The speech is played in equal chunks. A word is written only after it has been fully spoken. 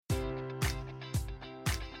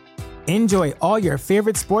Enjoy all your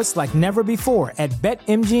favorite sports like never before at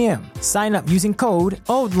BetMGM. Sign up using code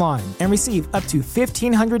OldLine and receive up to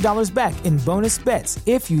 $1,500 back in bonus bets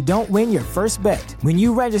if you don't win your first bet. When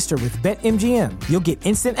you register with BetMGM, you'll get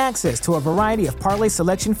instant access to a variety of parlay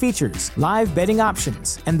selection features, live betting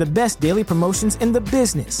options, and the best daily promotions in the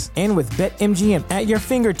business. And with BetMGM at your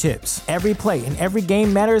fingertips, every play and every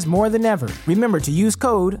game matters more than ever. Remember to use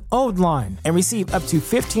code OldLine and receive up to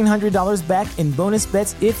 $1,500 back in bonus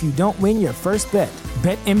bets if you don't win your first bet.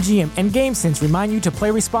 BetMGM and GameSense remind you to play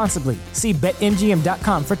responsibly. See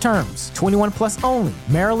BetMGM.com for terms. 21 plus only.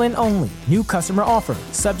 Maryland only. New customer offer.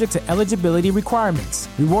 Subject to eligibility requirements.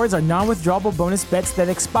 Rewards are non-withdrawable bonus bets that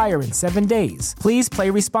expire in 7 days. Please play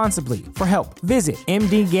responsibly. For help, visit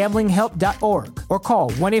mdgamblinghelp.org or call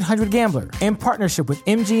 1-800-GAMBLER in partnership with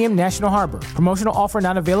MGM National Harbor. Promotional offer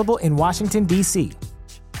not available in Washington, D.C.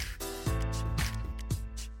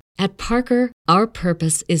 At Parker, our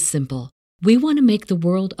purpose is simple. We want to make the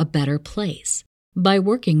world a better place by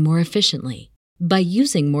working more efficiently, by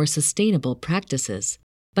using more sustainable practices,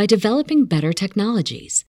 by developing better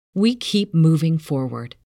technologies. We keep moving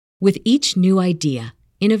forward. With each new idea,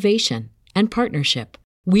 innovation, and partnership,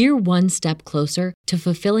 we're one step closer to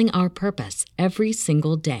fulfilling our purpose every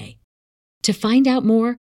single day. To find out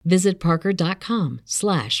more, visit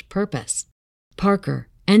parker.com/purpose. Parker,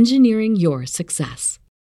 engineering your success.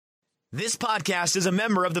 This podcast is a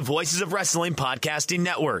member of the Voices of Wrestling Podcasting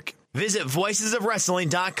Network. Visit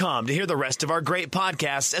voicesofwrestling.com to hear the rest of our great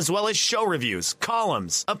podcasts, as well as show reviews,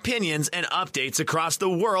 columns, opinions, and updates across the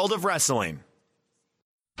world of wrestling.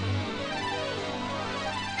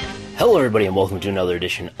 Hello, everybody, and welcome to another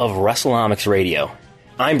edition of WrestleNomics Radio.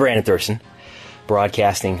 I'm Brandon Thurston,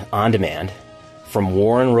 broadcasting on demand from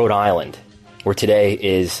Warren, Rhode Island, where today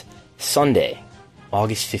is Sunday,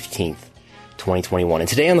 August 15th. 2021. And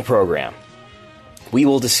today on the program, we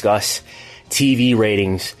will discuss TV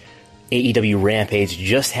ratings. AEW Rampage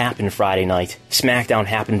just happened Friday night. SmackDown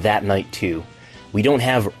happened that night too. We don't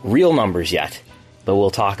have real numbers yet, but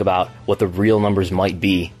we'll talk about what the real numbers might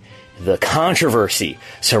be. The controversy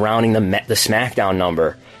surrounding the SmackDown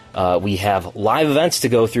number. We have live events to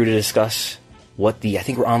go through to discuss I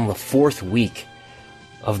think we're on the 4th week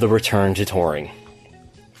of the return to touring.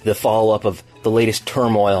 The follow-up of the latest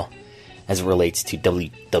turmoil as it relates to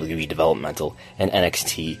WWE Developmental and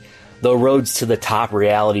NXT. The Roads to the Top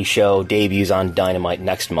reality show debuts on Dynamite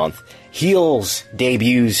next month. Heels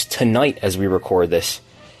debuts tonight as we record this.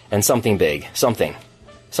 And something big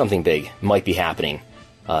might be happening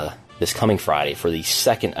this coming Friday for the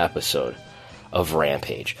 2nd episode of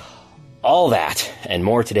Rampage. All that and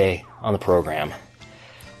more today on the program.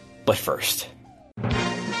 But first,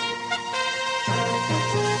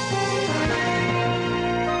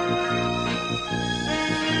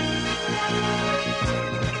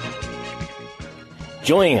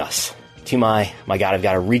 joining us to my God, I've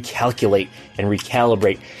got to recalculate and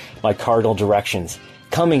recalibrate my cardinal directions.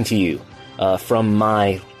 Coming to you from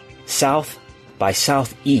my south by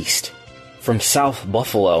southeast, from South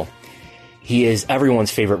Buffalo. He is everyone's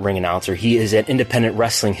favorite ring announcer. He is an independent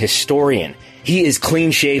wrestling historian. He is clean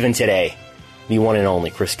shaven today. The one and only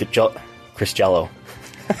Chris Jello.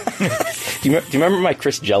 do you remember my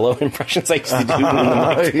Chris Jello impressions I used to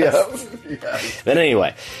do? Yeah. But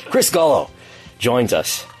anyway, Chris Gullo joins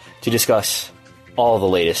us to discuss all the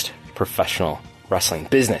latest professional wrestling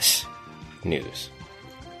business news.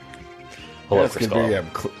 Hello, Chris Gullo. I'm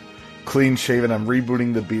clean shaven. I'm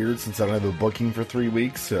rebooting the beard since I don't have a booking for 3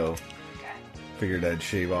 weeks, so figured I'd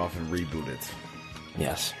shave off and reboot it.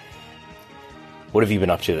 Yes. What have you been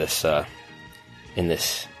up to in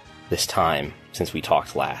this time since we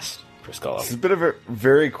talked last, Chris Gullo? It's been a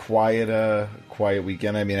very quiet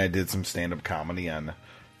weekend. I mean, I did some stand-up comedy on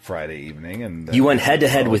Friday evening, and you went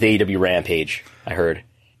head-to-head with AEW Rampage, I heard.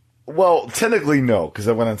 Well, technically no, because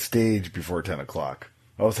I went on stage before 10 o'clock.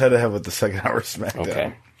 I was head-to-head with the second hour SmackDown.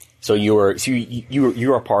 Okay, so you are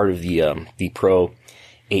part of the pro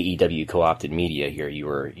AEW co-opted media here. You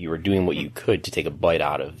were doing what you could to take a bite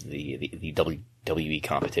out of the WWE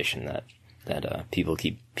competition that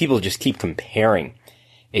people just keep comparing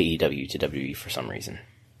AEW to WWE for some reason.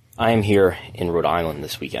 I am here in Rhode Island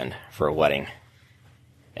this weekend for a wedding.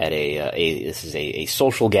 At this is a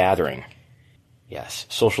social gathering. Yes,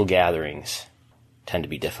 social gatherings tend to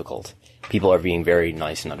be difficult. People are being very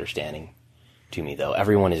nice and understanding to me, though.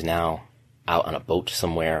 Everyone is now out on a boat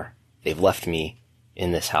somewhere. They've left me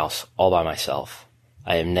in this house all by myself.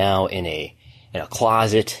 I am now in a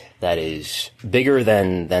closet that is bigger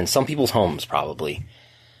than some people's homes, probably.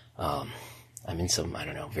 I'm in some, I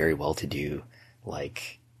don't know, very well-to-do,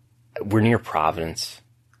 like, we're near Providence.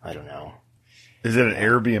 I don't know. Is it an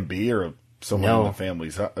Airbnb or someone in the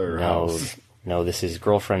family's house? No, this is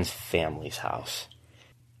girlfriend's family's house.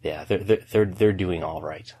 Yeah, they're doing all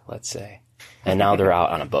right, let's say. And now they're out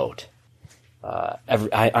on a boat. I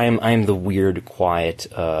am the weird, quiet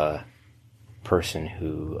person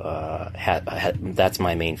who that's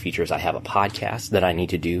my main feature. Is I have a podcast that I need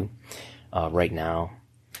to do right now.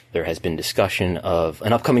 There has been discussion of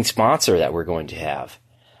an upcoming sponsor that we're going to have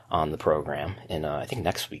on the program, and I think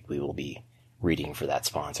next week we will be reading for that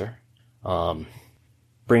sponsor.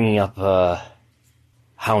 Bringing up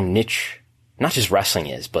how niche not just wrestling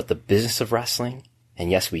is, but the business of wrestling.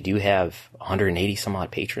 And yes, we do have 180 some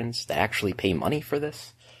odd patrons that actually pay money for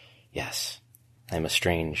this. Yes, I'm a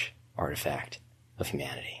strange artifact of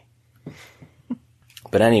humanity.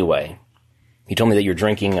 But anyway, you told me that you're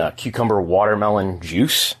drinking cucumber watermelon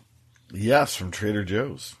juice. Yes, from Trader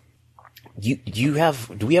Joe's. Do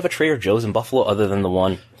we have a Trader Joe's in Buffalo other than the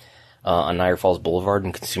one on Niagara Falls Boulevard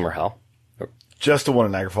in Consumer Hall? Just the one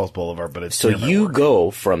on Niagara Falls Boulevard, but it's so you go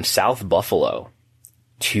from South Buffalo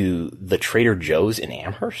to the Trader Joe's in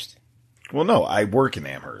Amherst? Well, no, I work in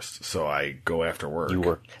Amherst, so I go after work. You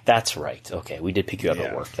work. That's right. Okay, we did pick you up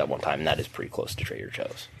at work that one time, and that is pretty close to Trader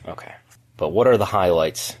Joe's. Okay, but what are the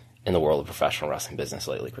highlights in the world of professional wrestling business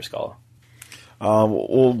lately, Chris Gullo?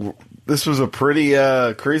 Well, this was a pretty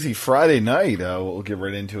crazy Friday night. We'll get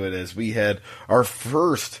right into it as we had our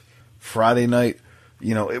first Friday night.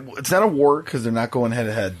 You know, it's not a war because they're not going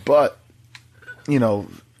head-to-head, but, you know,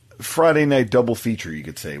 Friday night double feature, you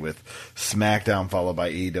could say, with SmackDown followed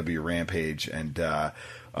by AEW Rampage. And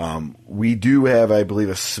we do have, I believe,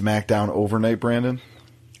 a SmackDown overnight, Brandon?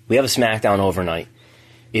 We have a SmackDown overnight.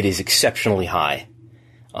 It is exceptionally high.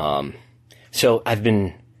 So I've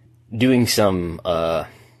been doing some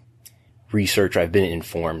research. I've been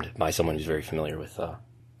informed by someone who's very familiar with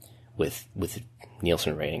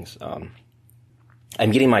Nielsen ratings.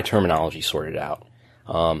 I'm getting my terminology sorted out.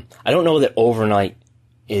 I don't know that overnight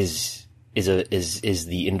is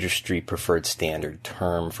the industry preferred standard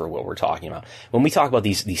term for what we're talking about. When we talk about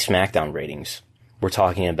these SmackDown ratings, we're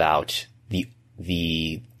talking about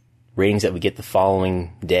the ratings that we get the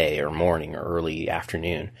following day or morning or early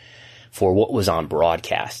afternoon for what was on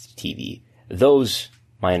broadcast TV. Those,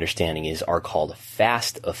 my understanding is, are called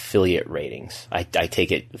fast affiliate ratings. I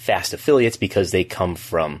take it fast affiliates because they come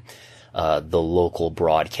from the local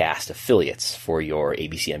broadcast affiliates for your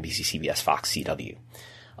ABC, NBC, CBS, Fox, CW.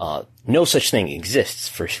 No such thing exists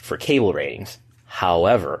for cable ratings.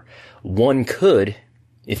 However, one could,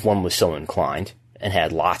 if one was so inclined and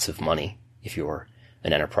had lots of money, if you're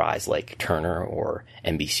an enterprise like Turner or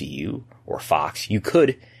NBCU or Fox, you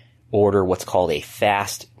could order what's called a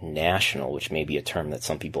fast national, which may be a term that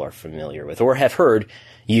some people are familiar with or have heard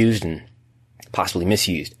used and possibly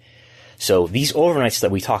misused. So these overnights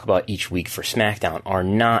that we talk about each week for SmackDown are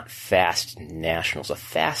not fast nationals. A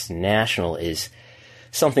fast national is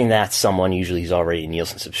something that someone, usually who's already a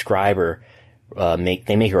Nielsen subscriber, they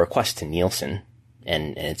make a request to Nielsen,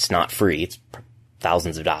 and it's not free. It's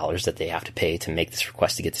thousands of dollars that they have to pay to make this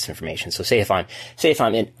request to get this information. So say if I'm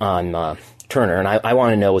on Turner and I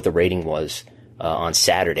want to know what the rating was on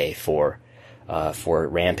Saturday for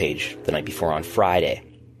Rampage the night before on Friday.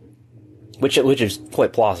 Which is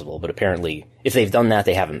quite plausible, but apparently, if they've done that,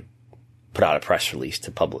 they haven't put out a press release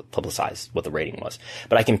to publicize what the rating was.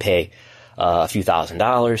 But I can pay a few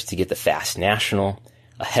 $1,000s to get the fast national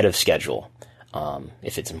ahead of schedule,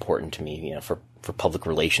 if it's important to me, you know, for public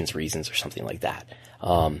relations reasons or something like that.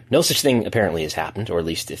 No such thing apparently has happened, or at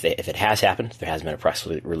least if it has happened, there has been a press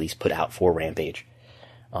release put out for Rampage.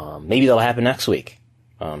 Maybe that'll happen next week,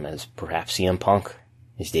 as perhaps CM Punk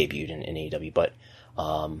is debuted in AEW, but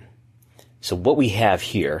so what we have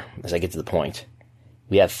here, as I get to the point,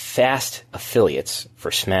 we have fast affiliates for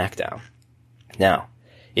SmackDown. Now,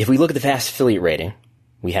 if we look at the fast affiliate rating,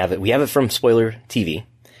 we have it from Spoiler TV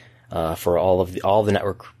for all the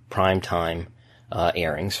network primetime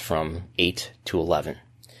airings from 8 to 11.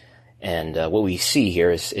 And what we see here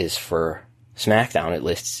is for SmackDown, it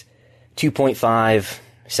lists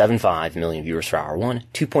 2.575 million viewers for hour 1,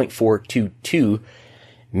 2.422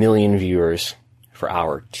 million viewers for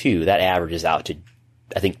hour 2. That averages out to,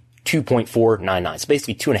 I think, 2.499. So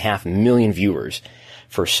basically 2.5 million viewers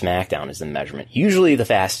for SmackDown is the measurement. Usually the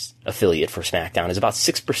fast affiliate for SmackDown is about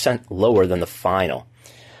 6% lower than the final.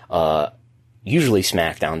 Usually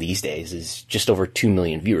SmackDown these days is just over 2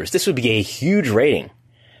 million viewers. This would be a huge rating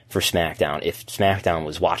for SmackDown if SmackDown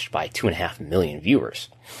was watched by 2.5 million viewers,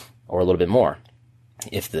 or a little bit more,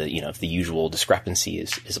 if the usual discrepancy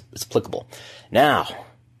is applicable. Now,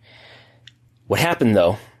 what happened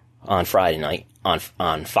though on Friday night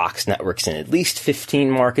on Fox networks in at least 15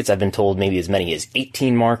 markets. I've been told maybe as many as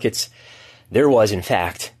 18 markets. There was, in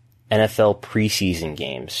fact, NFL preseason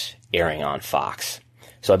games airing on Fox.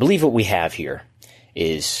 So I believe what we have here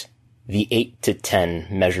is the 8 to 10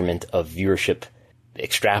 measurement of viewership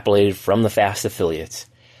extrapolated from the FAST affiliates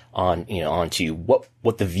onto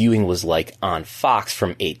what the viewing was like on Fox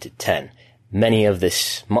from 8 to 10.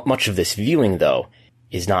 Much of this viewing, though,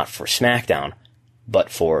 is not for SmackDown, but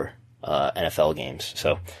for NFL games.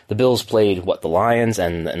 So the Bills played the Lions,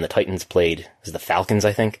 and the Titans played the Falcons,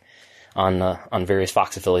 I think, on various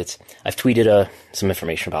Fox affiliates. I've tweeted some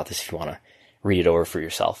information about this if you want to read it over for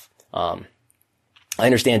yourself. I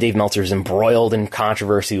understand Dave Meltzer is embroiled in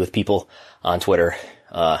controversy with people on Twitter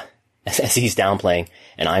as he's downplaying,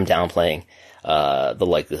 and I'm downplaying the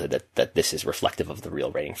likelihood that this is reflective of the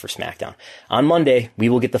real rating for SmackDown. On Monday, we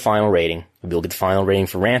will get the final rating. We will get the final rating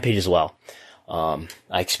for Rampage as well. I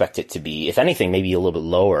expect it to be, if anything, maybe a little bit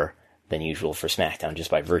lower than usual for SmackDown, just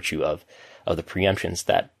by virtue of the preemptions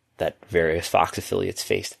that various Fox affiliates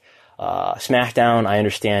faced. SmackDown, I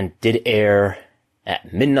understand, did air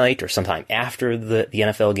at midnight or sometime after the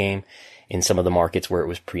NFL game in some of the markets where it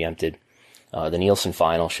was preempted. The Nielsen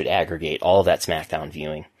final should aggregate all of that SmackDown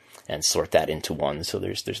viewing and sort that into one, so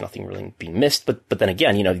there's nothing really being missed. But then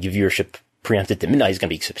again, your viewership preempted to midnight is going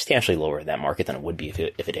to be substantially lower in that market than it would be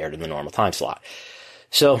if it aired in the normal time slot.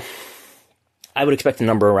 So I would expect a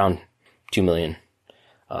number around 2 million,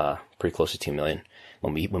 pretty close to 2 million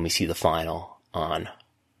when we see the final on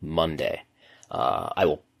Monday. I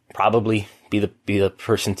will probably be the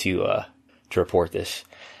person to report this.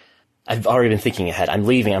 I've already been thinking ahead. I'm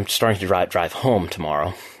leaving. I'm starting to drive home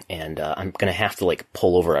tomorrow, and I'm going to have to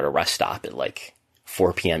pull over at a rest stop at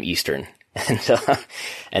 4 p.m. Eastern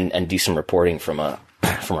and do some reporting from a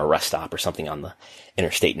rest stop or something on the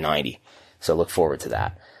Interstate 90. So look forward to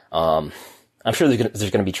that. I'm sure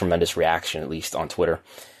there's going to be tremendous reaction, at least on Twitter,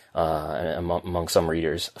 among some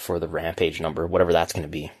readers for the Rampage number, whatever that's going to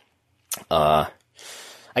be. I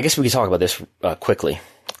guess we could talk about this quickly.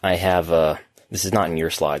 I have this is not in your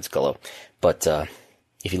slides, Gullo, but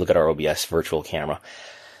if you look at our OBS virtual camera,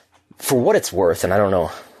 for what it's worth, and I don't know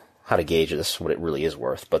how to gauge this, what it really is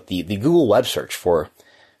worth, but the Google web search for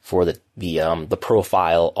the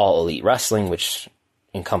profile All Elite Wrestling, which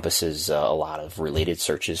encompasses a lot of related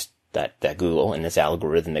searches that Google in its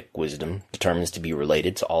algorithmic wisdom determines to be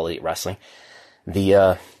related to All Elite Wrestling.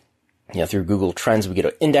 Through Google Trends, we get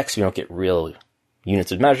an index. We don't get real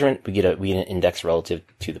units of measurement. We get an index relative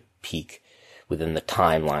to the peak within the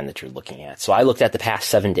timeline that you're looking at. So I looked at the past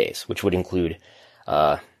 7 days, which would include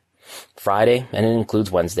Friday, and it includes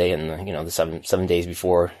Wednesday, and the 7 days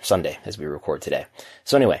before Sunday as we record today.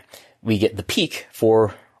 So anyway, we get the peak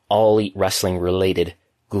for All Elite Wrestling related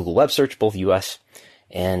Google web search, both US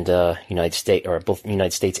and United States, or both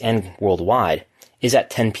United States and worldwide, is at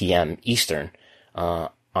 10 p.m. Eastern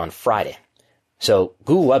on Friday. So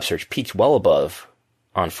Google web search peaked well above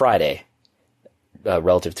on Friday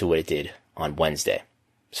relative to what it did on Wednesday.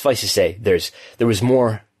 Suffice to say, there was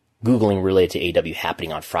more Googling related to AEW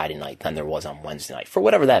happening on Friday night than there was on Wednesday night, for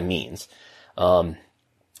whatever that means.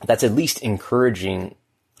 That's at least encouraging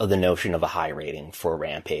of the notion of a high rating for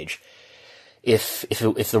Rampage. If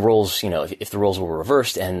the roles, if the roles were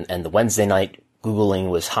reversed and the Wednesday night Googling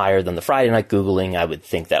was higher than the Friday night Googling, I would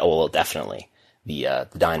think that, well, definitely the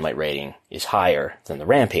Dynamite rating is higher than the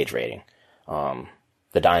Rampage rating.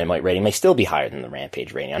 The Dynamite rating may still be higher than the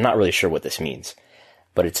Rampage rating. I'm not really sure what this means,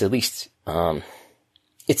 but it's at least,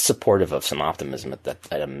 it's supportive of some optimism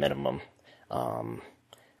at a minimum.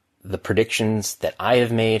 The predictions that I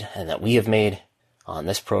have made and that we have made on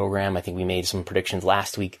this program, I think we made some predictions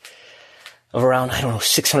last week of around,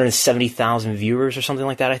 670,000 viewers or something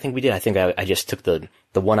like that. I think we did. I think I just took the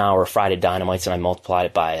 1 hour Friday Dynamites and I multiplied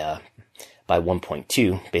it by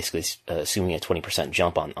 1.2, basically assuming a 20%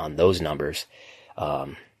 jump on those numbers.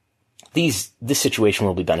 This situation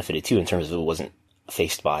will be benefited too in terms of it wasn't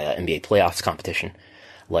faced by NBA playoffs competition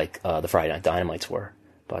like the Friday Night Dynamites were.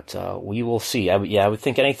 But we will see. I would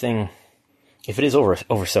think anything, if it is over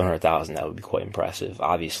 700,000, that would be quite impressive.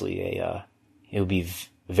 Obviously, it would be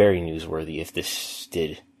very newsworthy if this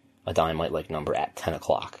did a Dynamite-like number at 10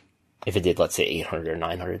 o'clock. If it did, let's say, 800 or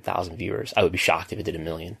 900,000 viewers, I would be shocked if it did 1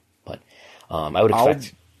 million. But I would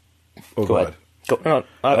expect. Go ahead.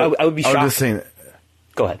 I would be shocked. I was just saying.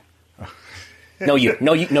 Go ahead. No, you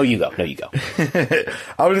go.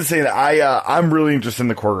 I was just saying that I'm really interested in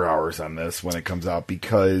the quarter hours on this when it comes out,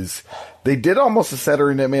 because they did almost a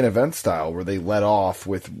Saturday Night Main Event style where they led off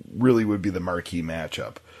with really would be the marquee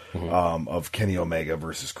matchup of Kenny Omega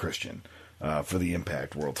versus Christian for the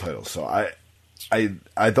Impact World title. So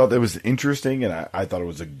I thought that was interesting, and I thought it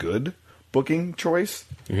was a good booking choice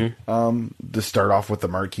to start off with the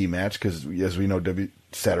marquee match, because as we know,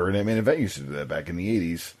 Saturday Night Main Event used to do that back in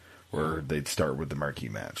the 80s, where they'd start with the marquee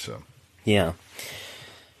match. So yeah,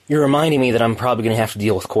 you're reminding me that I'm probably going to have to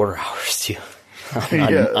deal with quarter hours too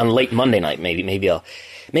on late Monday night. Maybe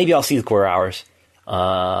I'll see the quarter hours.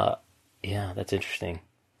 Yeah, that's interesting,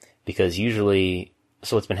 because usually,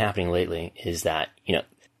 so what's been happening lately is that,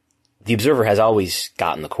 the Observer has always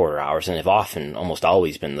gotten the quarter hours, and have often, almost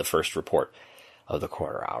always, been the first report of the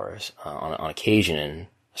quarter hours. On occasion, and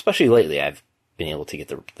especially lately, I've been able to get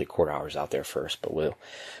the quarter hours out there first. But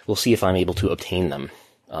we'll see if I'm able to obtain them.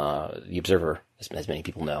 The Observer, as many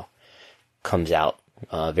people know, comes out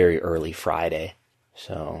very early Friday,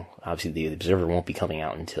 so obviously the Observer won't be coming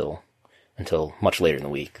out until much later in the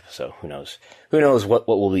week. So who knows? Who knows what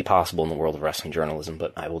will be possible in the world of wrestling journalism?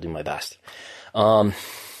 But I will do my best.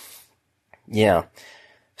 Yeah.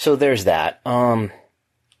 So there's that. So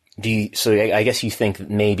I guess you think that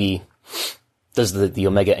maybe does the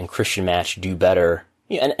Omega and Christian match do better?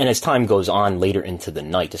 Yeah, and as time goes on later into the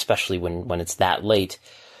night, especially when it's that late,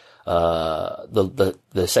 the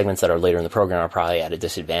segments that are later in the program are probably at a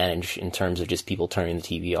disadvantage in terms of just people turning the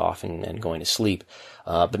TV off and going to sleep.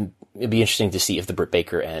 But it'd be interesting to see if the Britt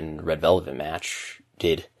Baker and Red Velvet match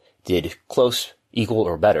did close, equal,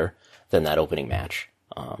 or better than that opening match.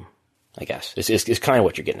 I guess it's kind of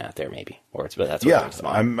what you're getting at there, maybe, or that's what comes to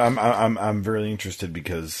mind. I'm very interested,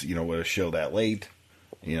 because with a show that late,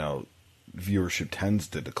 viewership tends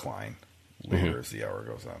to decline later as the hour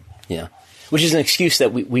goes on. Yeah, which is an excuse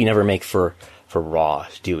that we never make for Raw,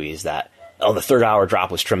 do we? Is that the third hour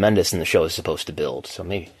drop was tremendous and the show is supposed to build, so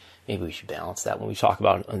maybe we should balance that when we talk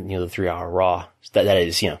about the 3 hour Raw. That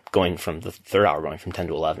is going from the third hour going from 10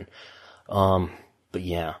 to 11. But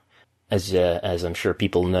yeah. As I'm sure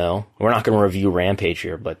people know, we're not going to review Rampage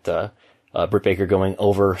here, but Britt Baker going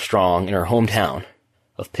over strong in her hometown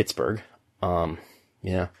of Pittsburgh.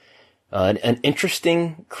 Yeah, an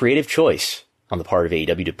interesting creative choice on the part of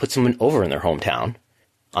AEW to put someone over in their hometown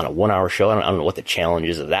on a 1 hour show. I don't know what the challenge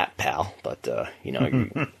is of that, pal, but if you're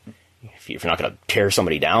not going to tear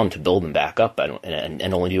somebody down to build them back up,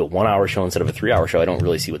 and only do a 1 hour show instead of a 3 hour show, I don't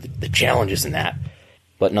really see what the challenge is in that.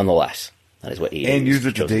 But nonetheless. That is what AEW and use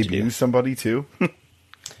it to debut somebody too.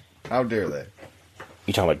 How dare they?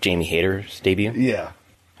 You talking about Jamie Hayter's debut? Yeah.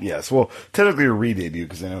 Yes. Well, technically a re-debut,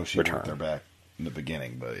 because I know she worked her back in the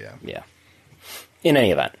beginning, but yeah. Yeah. In any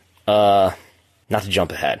event, not to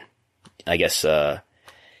jump ahead, I guess. And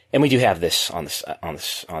we do have this on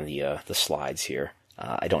the slides here.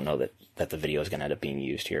 I don't know that the video is going to end up being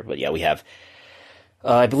used here, but yeah, we have.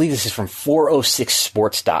 I believe this is from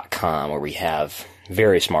 406sports.com, where we have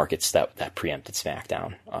various markets that preempted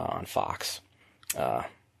SmackDown on Fox.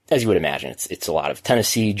 As you would imagine, it's a lot of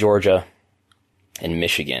Tennessee, Georgia, and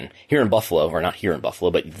Michigan. Here in Buffalo, or not here in Buffalo,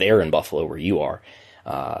 but there in Buffalo where you are,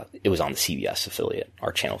 it was on the CBS affiliate,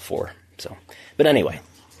 our Channel 4. So, but anyway,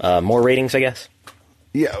 more ratings, I guess.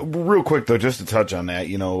 Yeah, real quick though, just to touch on that,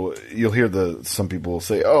 you'll hear some people will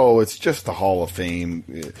say, "Oh, it's just the Hall of Fame.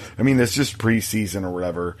 I mean, it's just preseason or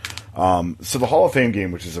whatever." So the Hall of Fame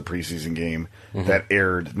game, which is a preseason game that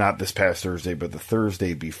aired not this past Thursday, but the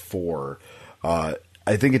Thursday before, I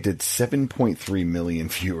think it did 7.3 million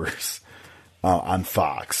viewers on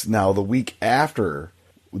Fox. Now the week after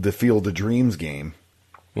the Field of Dreams game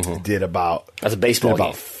did about that's a baseball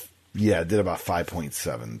game. Did about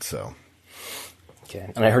 5.7. So.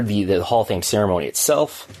 Okay. And I heard the Hall of Fame ceremony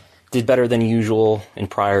itself did better than usual in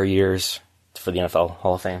prior years for the NFL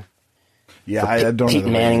Hall of Fame. Yeah, I don't know.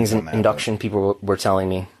 Peyton Manning's induction, people were telling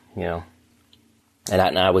me, and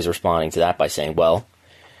I was responding to that by saying, well,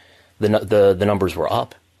 the numbers were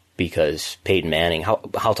up because Peyton Manning.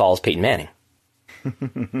 How tall is Peyton Manning?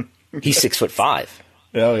 He's 6'5".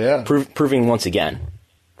 Oh yeah, proving once again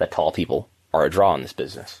that tall people are a draw in this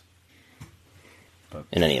business. But,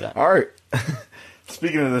 in any event, all right.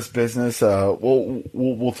 Speaking of this business,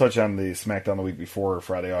 we'll touch on the SmackDown the week before,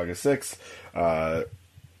 Friday, August 6th.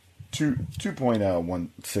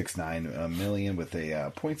 2.169 million with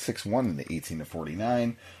a 0.61 in the 18 to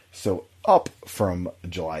 49. So up from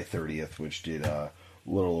July 30th, which did a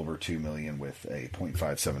little over 2 million with a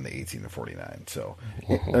 0.57 to 18 to 49. So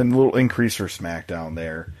a little increase for SmackDown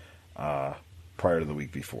there prior to the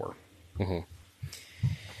week before.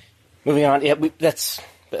 Moving on, yeah, that's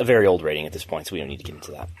a very old rating at this point, so we don't need to get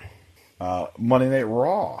into that. Monday Night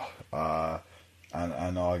Raw on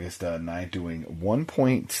August 9th doing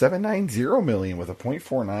 1.790 million with a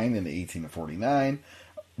 0.49 in the 18 to 49.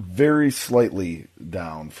 Very slightly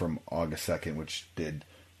down from August 2nd, which did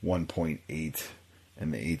 1.8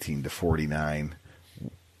 in the 18 to 49.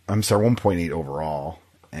 I'm sorry, 1.8 overall,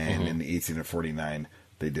 and in the 18 to 49,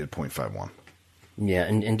 they did 0.51. Yeah,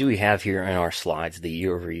 and do we have here in our slides the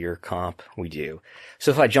year-over-year comp? We do.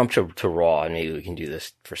 So if I jump to Raw, and maybe we can do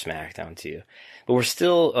this for SmackDown too. But we're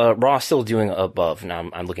still, Raw is still doing above. Now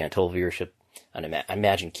I'm looking at total viewership, and I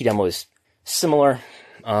imagine Key Demo is similar,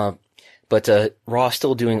 but Raw is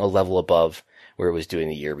still doing a level above where it was doing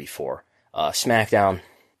the year before. SmackDown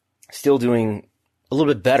still doing a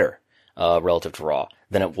little bit better relative to Raw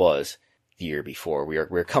than it was the year before.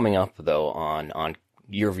 We're coming up though on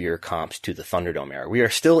year-over-year comps to the Thunderdome era. We are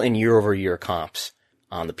still in year-over-year comps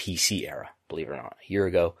on the PC era, believe it or not. A year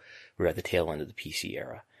ago, we were at the tail end of the PC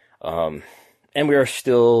era. And we are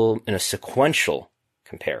still in a sequential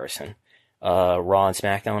comparison. Raw and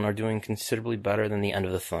SmackDown are doing considerably better than the end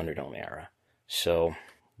of the Thunderdome era. So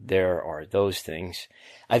there are those things.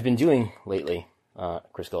 I've been doing lately,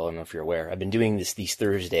 Chris Gull, I don't know if you're aware, I've been doing these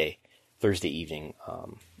Thursday evening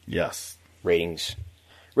Yes. ratings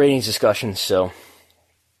discussions. So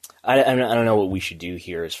I don't know what we should do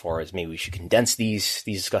here as far as maybe we should condense these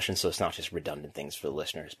discussions so it's not just redundant things for the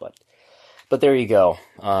listeners. But there you go.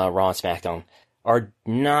 Raw and SmackDown are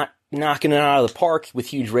not knocking it out of the park with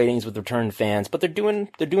huge ratings with return fans, but they're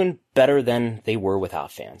doing better than they were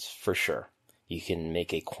without fans, for sure. You can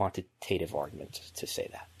make a quantitative argument to say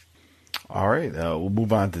that. All right, we'll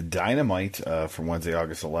move on to Dynamite from Wednesday,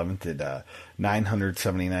 August 11th at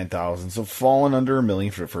 979,000. So falling under a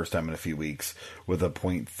million for the first time in a few weeks with a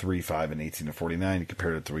 0.35 in 18 to 49.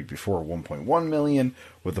 Compared to the week before, 1.1 million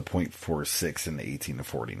with a 0.46 in the 18 to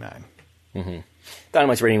 49. Mm-hmm.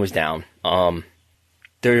 Dynamite's rating was down.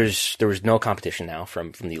 There was no competition now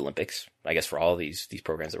from the Olympics. I guess for all these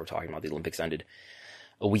programs that we're talking about, the Olympics ended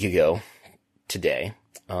a week ago today.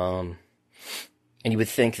 And you would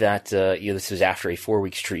think that this was after a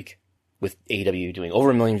 4-week streak with AEW doing over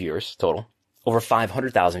 1 million viewers total, over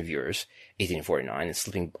 500,000 viewers, 18 to 49, and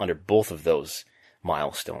slipping under both of those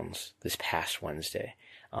milestones this past Wednesday.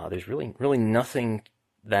 There's really nothing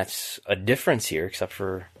that's a difference here except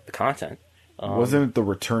for the content. Wasn't it the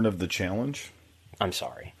return of the challenge? I'm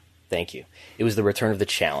sorry. Thank you. It was the return of the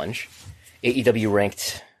challenge. AEW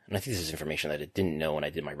ranked, and I think this is information that I didn't know when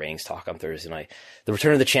I did my ratings talk on Thursday night. The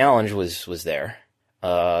return of the challenge was there.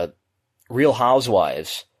 Real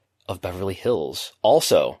Housewives of Beverly Hills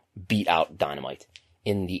also beat out Dynamite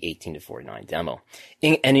in the 18 to 49 demo.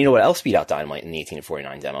 And you know what else beat out Dynamite in the 18 to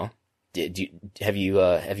 49 demo? Have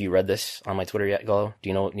you read this on my Twitter yet, Gallo? Do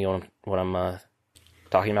you know what I'm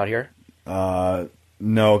talking about here?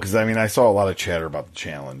 No, because I saw a lot of chatter about the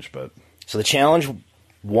challenge, but so the challenge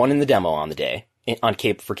won in the demo on the day on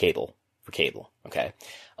cable. Okay,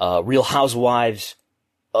 Real Housewives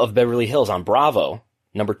of Beverly Hills on Bravo,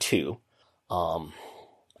 number 2.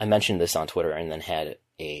 I mentioned this on Twitter and then had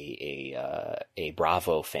a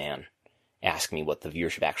Bravo fan ask me what the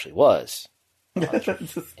viewership actually was.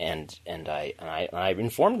 and I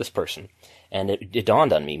informed this person, and it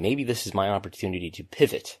dawned on me, maybe this is my opportunity to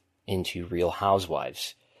pivot into Real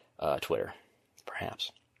Housewives Twitter,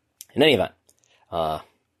 perhaps. In any event,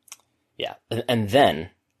 yeah, and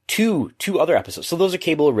then two other episodes. So those are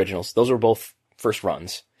cable originals. Those were both first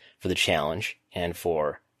runs for the challenge and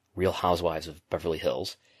for Real Housewives of Beverly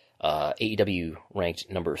Hills. AEW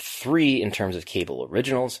ranked number 3 in terms of cable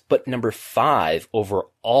originals, but number 5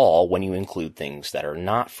 overall when you include things that are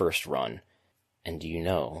not first run. And do you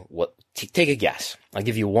know what? Take a guess. I'll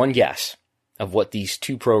give you one guess of what these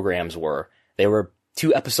two programs were. They were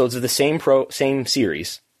 2 episodes of the same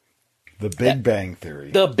series. The Big Bang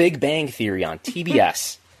Theory. The Big Bang Theory on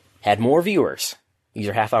TBS had more viewers. These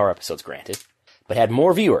are half-hour episodes, granted, but had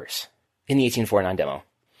more viewers in the 1849 demo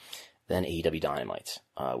than AEW Dynamite,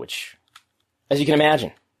 which, as you can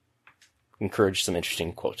imagine, encouraged some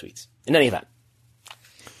interesting quote tweets. In any event.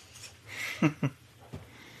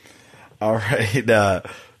 All right.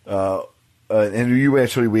 And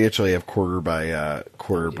we actually have quarter by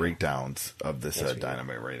quarter breakdowns of this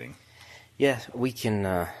Dynamite rating. Yeah, we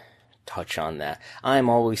can touch on that. I'm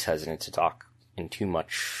always hesitant to talk in too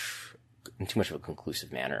much of a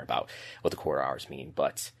conclusive manner about what the quarter hours mean,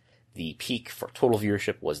 but the peak for total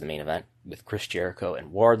viewership was the main event with Chris Jericho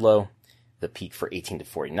and Wardlow. The peak for 18 to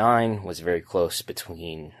 49 was very close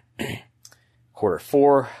between quarter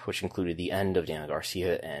 4, which included the end of Daniel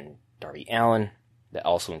Garcia and Darby Allin. That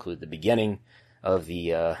also included the beginning of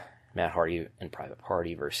the Matt Hardy and Private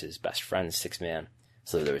Party versus Best Friends 6-man.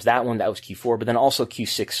 So there was that one. That was Q4. But then also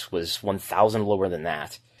Q6 was 1,000 lower than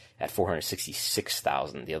that at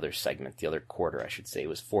 466,000. The other segment, the other quarter, I should say,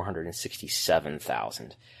 was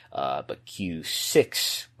 467,000. But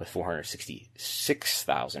Q6 with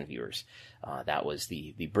 466,000 viewers. That was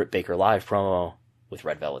the Britt Baker live promo with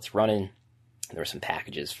Red Velvet's Runnin'. There were some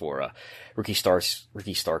packages for Ricky Starks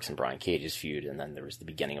and Brian Cage's feud, and then there was the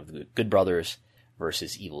beginning of the Good Brothers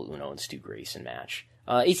versus Evil Uno and Stu Grayson match.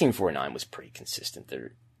 1849 was pretty consistent.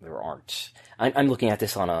 There aren't. I'm looking at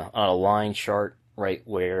this on a line chart, right,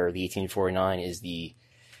 where the 1849 is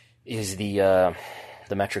the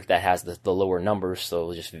metric that has the lower numbers.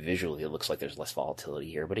 So just visually, it looks like there's less volatility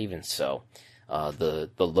here. But even so, the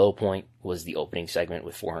low point was the opening segment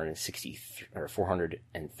with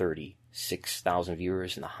 436,000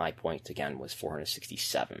 viewers, and the high point again was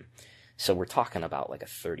 467. So we're talking about like a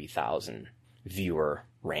 30,000 viewer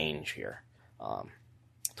range here.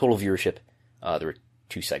 Total viewership, there were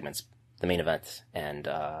two segments, the main event and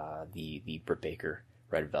the Britt Baker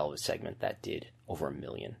Red Velvet segment that did over 1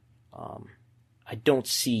 million. I don't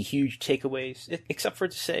see huge takeaways, except for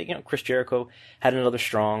to say, Chris Jericho had another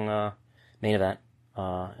strong main event,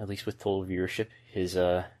 at least with total viewership. His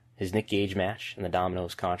Nick Gage match and the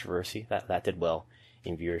Domino's controversy, that did well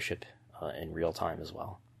in viewership in real time as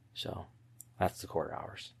well. So that's the quarter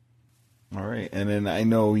hours. All right, and then I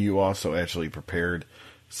know you also actually prepared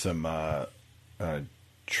some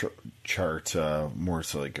chart, more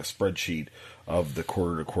so like a spreadsheet of the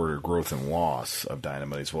quarter-to-quarter growth and loss of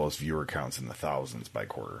Dynamite, as well as viewer counts in the thousands by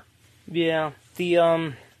quarter. Yeah,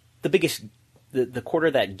 the biggest, the quarter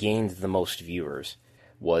that gained the most viewers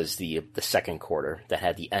was the second quarter that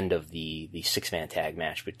had the end of the six-man tag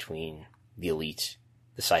match between the Elite,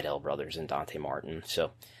 the Seidel brothers, and Dante Martin.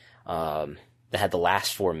 So that had the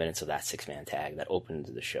last 4 minutes of that six-man tag that opened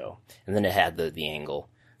the show, and then it had the angle,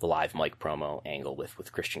 the live mic promo angle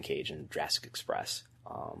with Christian Cage and Jurassic Express,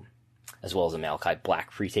 as well as a Malachi Black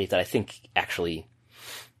pre-tape that I think actually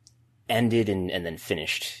ended and then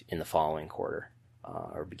finished in the following quarter,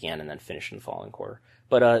 or began and then finished in the following quarter.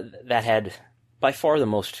 But that had by far the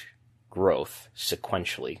most growth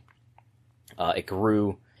sequentially. It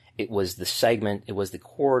grew. It was the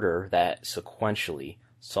quarter that sequentially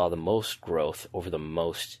saw the most growth over the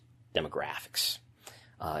most demographics.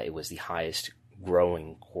 It was the highest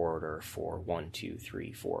growing quarter for 1, 2,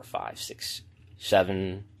 3, 4, 5, 6,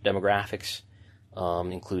 7 demographics,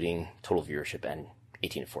 including total viewership and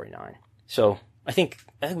 18 to 49. So I think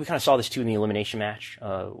we kind of saw this too in the elimination match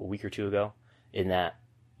a week or two ago, in that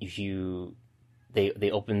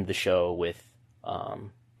they opened the show with a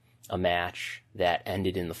match that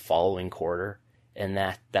ended in the following quarter, and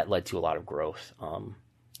that led to a lot of growth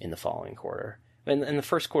in the following quarter. And the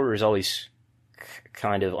first quarter is always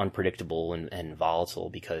kind of unpredictable and volatile,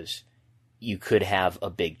 because you could have a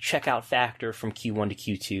big checkout factor from Q1 to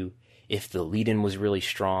Q2 if the lead-in was really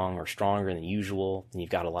strong or stronger than usual. And you've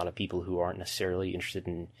got a lot of people who aren't necessarily interested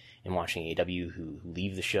in watching AEW who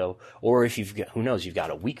leave the show, or if you've got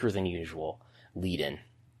a weaker than usual lead-in,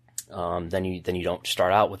 then you don't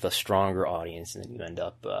start out with a stronger audience, and then you end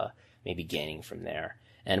up maybe gaining from there.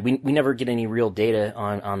 And we never get any real data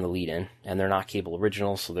on the lead-in, and they're not cable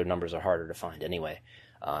originals, so their numbers are harder to find anyway.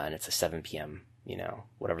 And it's a 7 p.m.,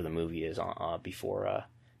 whatever the movie is before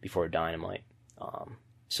Dynamite.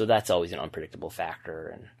 So that's always an unpredictable factor,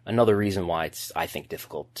 and another reason why it's, I think,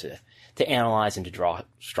 difficult to analyze and to draw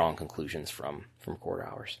strong conclusions from quarter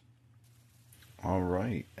hours. All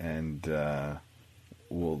right, and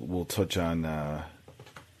we'll touch on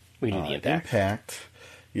we do the Impact.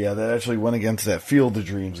 Yeah, that actually went against that Field of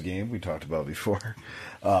Dreams game we talked about before.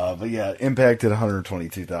 But yeah, Impact at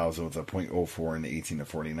 122,000 with a .04 in the 18 to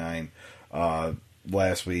 49.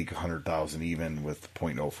 Last week, 100,000 even with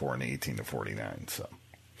 .04 in the 18 to 49. So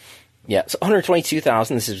yeah, so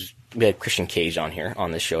 122,000. We had Christian Cage on here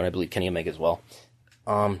on this show, and I believe Kenny Omega as well.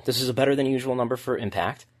 This is a better than usual number for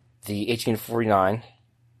Impact. The 18 to 49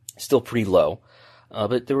 still pretty low.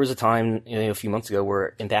 But there was a time a few months ago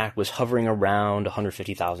where Impact was hovering around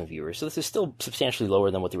 150,000 viewers. So this is still substantially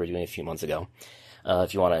lower than what they were doing a few months ago.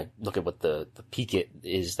 If you want to look at what the peak it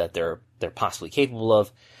is that they're possibly capable of,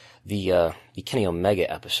 the Kenny Omega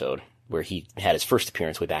episode where he had his first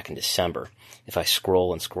appearance way back in December. If I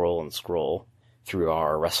scroll and scroll and scroll through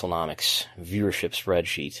our WrestleNomics viewership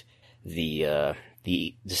spreadsheet, the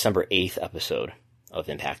December 8th episode of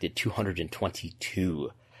Impact did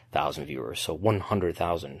 222,000 viewers, so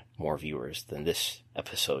 100,000 more viewers than this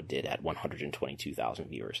episode did at 122,000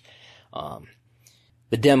 viewers.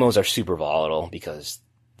 The demos are super volatile because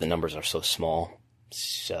the numbers are so small,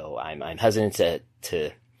 so I'm hesitant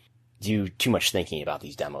to do too much thinking about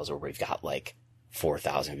these demos where we've got like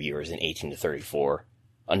 4,000 viewers in 18 to 34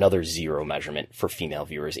 another zero measurement for female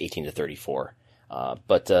viewers, 18 to 34.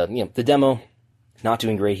 But the demo, not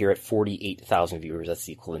doing great here at 48,000 viewers. That's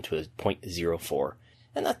the equivalent to a 0.04.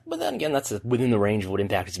 But then again, that's within the range of what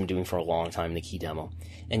Impact has been doing for a long time in the key demo.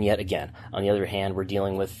 And yet again, on the other hand, we're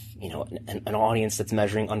dealing with, an audience that's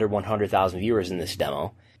measuring under 100,000 viewers in this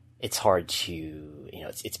demo. It's hard to,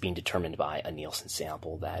 it's being determined by a Nielsen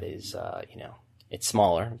sample that is, it's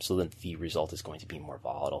smaller, so then the result is going to be more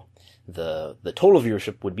volatile. The total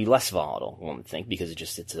viewership would be less volatile, one would think, because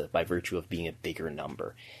it's by virtue of being a bigger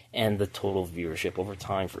number. And the total viewership over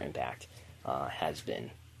time for Impact has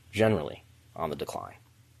been generally on the decline.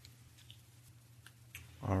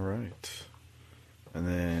 All right. And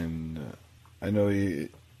then I know you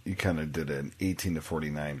kind of did an 18 to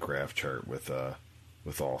 49 graph chart with all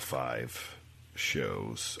 5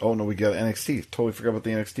 shows. Oh, no, we got NXT. Totally forgot about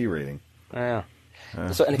the NXT rating. Yeah.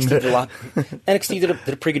 So NXT did a lot. NXT did a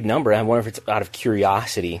pretty good number. I wonder if it's out of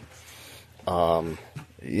curiosity.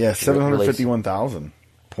 Yeah, 751,000.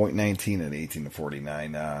 0.19 at 18 to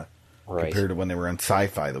 49. Right. Compared to when they were on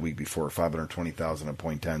Sci-Fi the week before, 520,000 at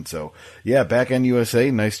 0.10. So, yeah, back on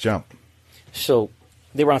USA, nice jump. So,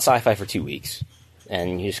 they were on Sci-Fi for 2 weeks,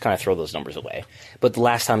 and you just kind of throw those numbers away. But the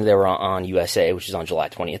last time they were on USA, which is on July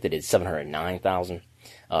 20th, they did 709,000.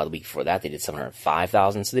 The week before that, they did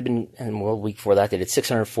 705,000. So they've been, and the week before that, they did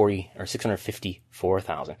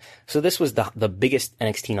 654,000. So this was the biggest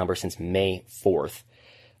NXT number since May 4th.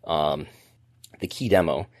 The key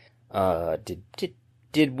demo,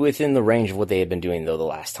 did within the range of what they had been doing though the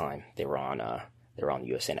last time they were on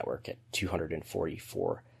USA Network at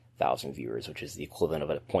 244,000 viewers, which is the equivalent of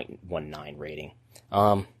a 0.19 rating.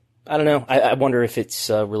 I don't know. I wonder if it's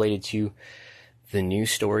related to the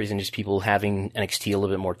news stories and just people having NXT a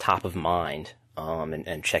little bit more top of mind,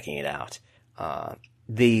 and checking it out.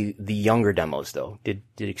 The younger demos though did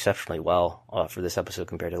exceptionally well, for this episode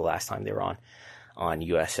compared to the last time they were on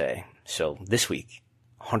USA. So this week,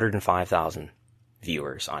 105,000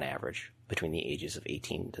 viewers on average between the ages of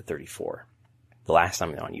 18 to 34. The last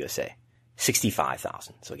time they were on USA,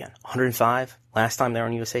 65,000. So again, 105. Last time they were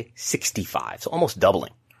on USA, 65. So almost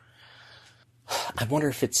doubling. I wonder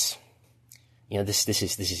if it's, this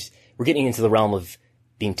is, we're getting into the realm of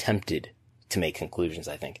being tempted to make conclusions,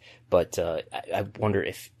 I think. But, I wonder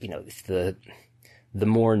if, if the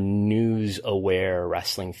more news aware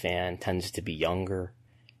wrestling fan tends to be younger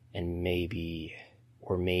and maybe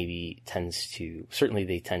certainly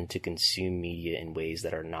they tend to consume media in ways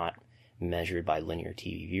that are not measured by linear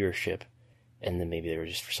TV viewership. And then maybe they were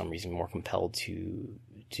just for some reason more compelled to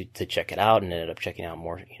check it out and ended up checking out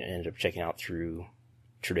through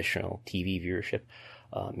traditional TV viewership,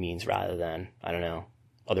 means rather than, I don't know,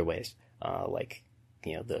 other ways.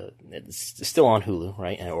 It's still on Hulu,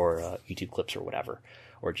 right? Or YouTube clips or whatever,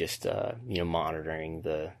 or just, monitoring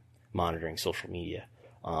social media.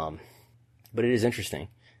 But it is interesting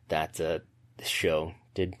that this show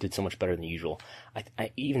did so much better than usual.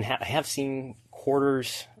 I even have seen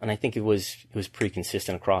quarters, and I think it was pretty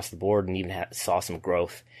consistent across the board, and even saw some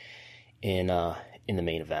growth in the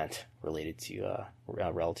main event related to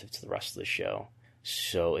relative to the rest of the show.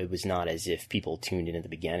 So it was not as if people tuned in at the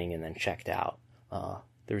beginning and then checked out.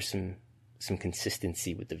 There was some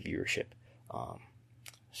consistency with the viewership.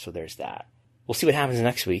 So there's that. We'll see what happens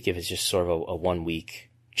next week if it's just sort of a 1 week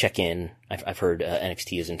check-in. I've heard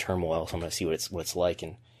NXT is in turmoil, so I'm going to see what it's like,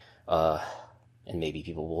 and maybe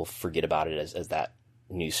people will forget about it as that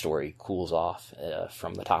news story cools off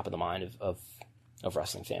from the top of the mind of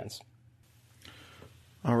wrestling fans.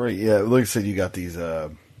 All right, yeah, like I said, you got these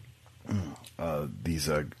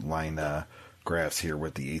line graphs here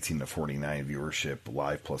with the 18 to 49 viewership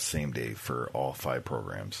live plus same day for all 5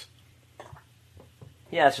 programs.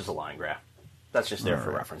 Yeah, it's just a line graph. That's just there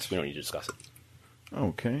for reference. We don't need to discuss it.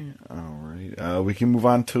 Okay, all right. We can move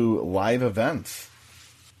on to live events.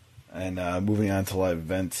 And moving on to live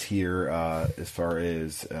events here, as far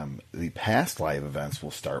as the past live events,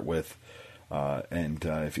 we'll start with.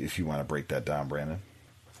 If you want to break that down, Brandon.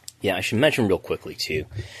 Yeah, I should mention real quickly, too,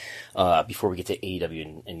 before we get to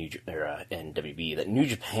AEW and WB, that New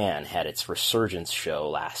Japan had its Resurgence show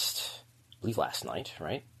last night,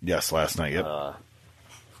 right? Yes, last night, yep. For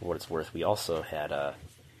what it's worth, we also had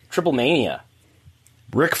Triple Mania.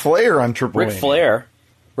 Ric Flair on Triple Mania.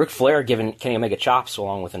 Ric Flair giving Kenny Omega chops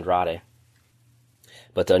along with Andrade.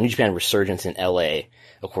 But New Japan Resurgence in LA,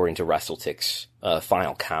 according to WrestleTic's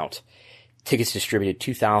final count. Tickets distributed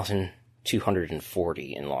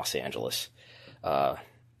 2,240 in Los Angeles.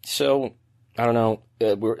 So, I don't know.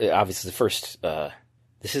 We're obviously the first.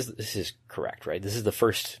 This is correct, right? This is the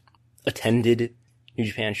first attended New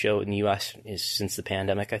Japan show in the U.S. since the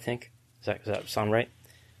pandemic, I think. Does that sound right?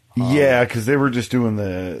 Yeah, because they were just doing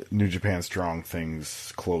the New Japan Strong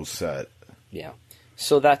things closed set. Yeah.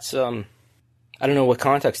 So that's, I don't know what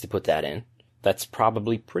context to put that in. That's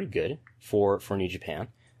probably pretty good for New Japan.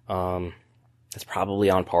 That's probably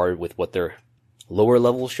on par with what their lower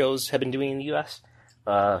level shows have been doing in the U.S.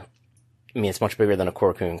 I mean, it's much bigger than a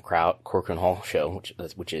Korakuen Hall show,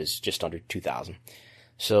 which is just under 2,000.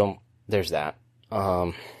 So there's that.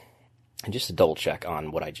 And just to double check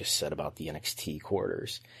on what I just said about the NXT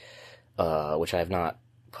quarters, which I have not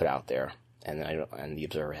put out there, and the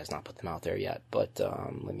Observer has not put them out there yet. But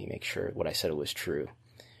let me make sure what I said was true.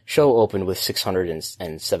 Show opened with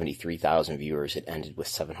 673,000 viewers. It ended with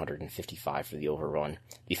 755 for the overrun.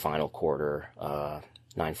 The final quarter,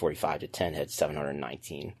 9:45 to 10, had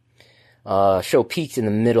 719. Show peaked in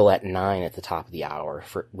the middle at 9 at the top of the hour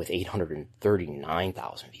with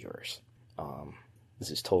 839,000 viewers. This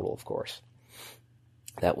is total, of course.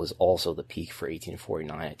 That was also the peak for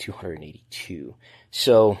 1849 at 282.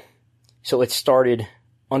 So it started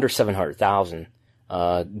under 700,000,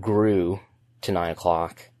 grew to 9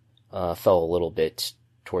 o'clock, fell a little bit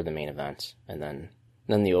toward the main event, and then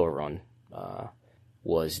the overrun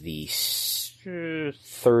was the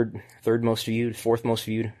third most viewed, fourth most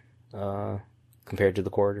viewed, compared to the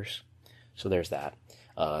quarters. So there's that.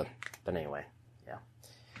 But anyway, yeah.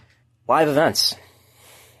 Live events.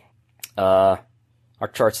 Our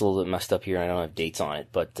chart's a little bit messed up here. I don't have dates on it,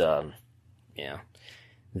 but yeah.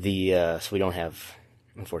 So we don't have,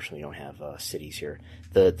 unfortunately, we don't have cities here.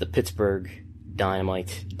 The Pittsburgh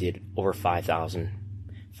Dynamite did over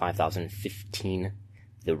 5,015.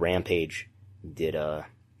 The Rampage did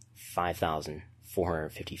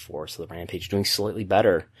 5,454. So the Rampage doing slightly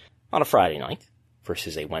better on a Friday night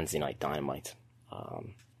versus a Wednesday night Dynamite.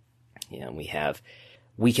 Yeah, and we have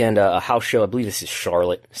weekend a house show. I believe this is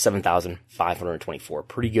Charlotte, 7,524.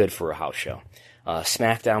 Pretty good for a house show.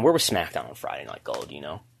 SmackDown. Where was SmackDown on Friday night, Gold? Do you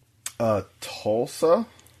know? Tulsa,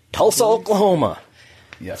 Oklahoma.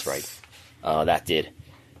 Yes, That's right. That did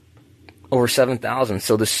over 7,000.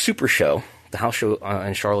 So the Super Show, the house show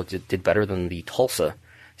in Charlotte, did better than the Tulsa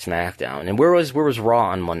SmackDown. And where was Raw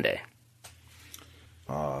on Monday?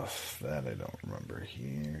 That I don't remember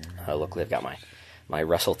here. Luckily, I've got my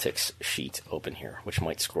WrestleTix sheet open here, which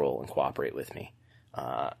might scroll and cooperate with me.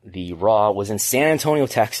 The Raw was in San Antonio,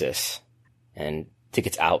 Texas, and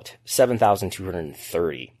tickets out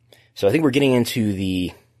 7,230. So I think we're getting into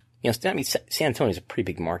the, I mean, San Antonio is a pretty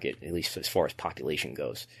big market, at least as far as population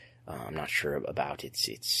goes. I'm not sure about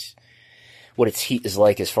its what its heat is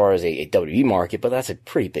like as far as a WWE market, but that's a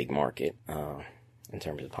pretty big market in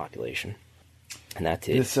terms of population. And that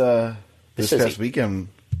did this past weekend.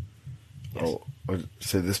 Yes.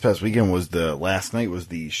 This past weekend was last night was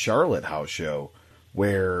the Charlotte house show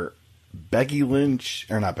where Bianca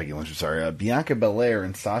Belair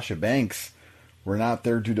and Sasha Banks were not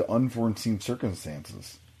there due to unforeseen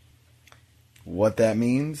circumstances. What that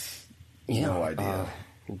means? Yeah, no idea.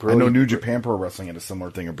 I know New Japan Pro Wrestling had a similar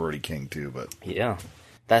thing of Brody King too, but yeah,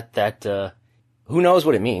 that who knows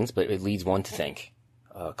what it means, but it leads one to think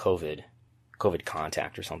COVID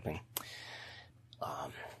contact or something.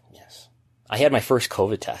 Yes, I had my first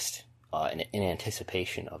COVID test in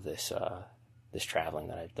anticipation of this traveling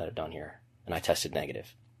that I've done here, and I tested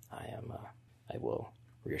negative. I will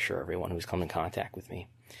reassure everyone who's come in contact with me.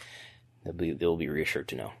 They'll be reassured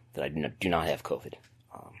to know that I do not have COVID.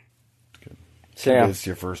 Good. So yeah. This is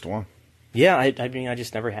your first one. Yeah, I mean, I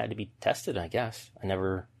just never had to be tested, I guess. I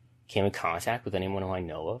never came in contact with anyone who I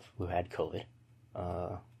know of who had COVID.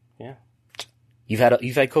 Yeah. You've had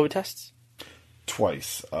COVID tests?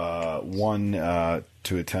 Twice. One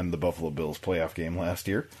to attend the Buffalo Bills playoff game last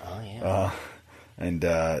year. Oh, yeah. And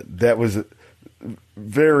that was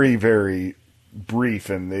very, very brief,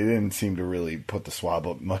 and they didn't seem to really put the swab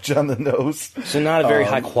up much on the nose. So not a very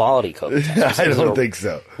high-quality COVID test. I don't think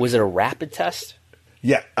so. Was it a rapid test?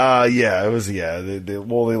 Yeah. Yeah, it was, yeah. They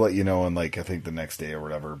let you know on, I think the next day or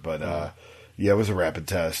whatever. But, yeah, it was a rapid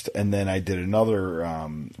test. And then I did another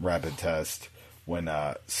rapid test when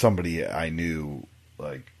somebody I knew,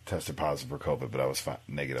 tested positive for COVID, but I was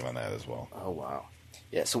negative on that as well. Oh, wow.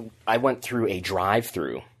 Yeah, so I went through a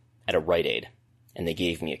drive-through at a Rite Aid, and they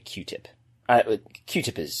gave me a Q-tip.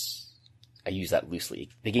 Q-tip is, I use that loosely.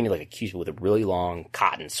 They gave me a Q-tip with a really long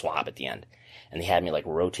cotton swab at the end, and they had me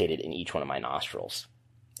rotated in each one of my nostrils,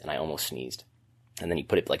 and I almost sneezed. And then you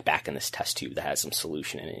put it back in this test tube that has some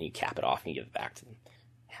solution in it, and you cap it off and you give it back to them.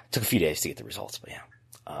 Yeah, it took a few days to get the results, but yeah.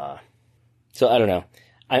 So I don't know.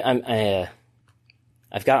 I've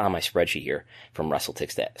got on my spreadsheet here from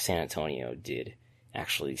WrestleTix that San Antonio did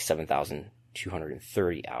actually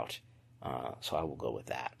 7,230 out. So I will go with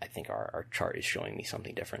that. I think our chart is showing me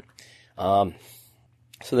something different. So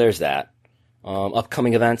there's that.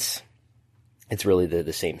 Upcoming events. It's really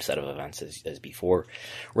the same set of events as before.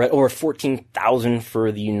 We're at over 14,000 for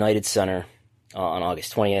the United Center on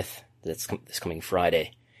August 20th. That's this coming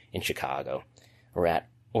Friday in Chicago. We're at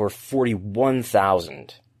over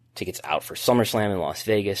 41,000 tickets out for SummerSlam in Las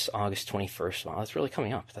Vegas, August 21st. Wow, that's really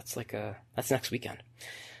coming up. That's that's next weekend.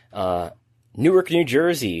 Newark, New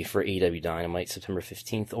Jersey for AEW Dynamite, September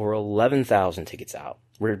 15th. Over 11,000 tickets out.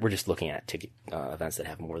 We're just looking at ticket events that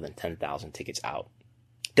have more than 10,000 tickets out.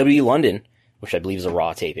 WWE London, which I believe is a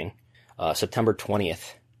Raw taping, September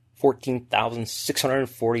 20th,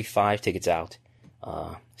 14,645 tickets out.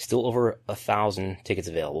 Still over 1,000 tickets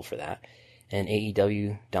available for that. And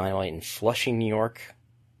AEW Dynamite in Flushing, New York.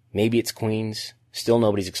 Maybe it's Queens. Still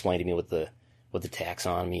nobody's explained to me what the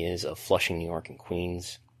taxonomy is of Flushing, New York and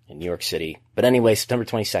Queens and New York City. But anyway, September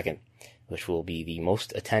 22nd, which will be the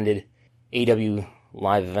most attended AEW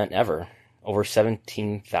live event ever. Over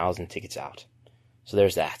 17,000 tickets out. So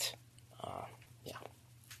there's that.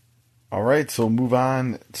 All right, so move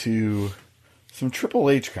on to some Triple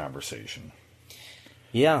H conversation.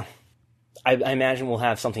 Yeah. I imagine we'll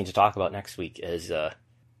have something to talk about next week as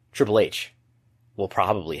Triple H will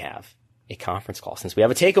probably have a conference call since we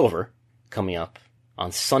have a takeover coming up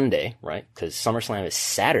on Sunday, right? Because SummerSlam is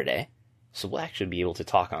Saturday. So we'll actually be able to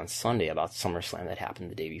talk on Sunday about SummerSlam that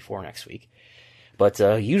happened the day before next week. But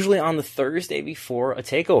usually on the Thursday before a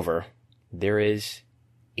takeover, there is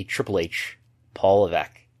a Triple H, Paul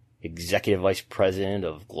Levesque, Executive Vice President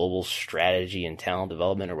of Global Strategy and Talent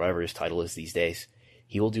Development, or whatever his title is these days.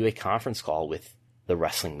 He will do a conference call with the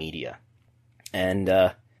wrestling media. And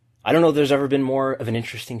I don't know if there's ever been more of an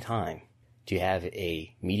interesting time to have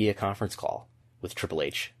a media conference call with Triple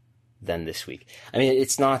H than this week. I mean,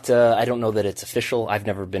 it's not, I don't know that it's official. I've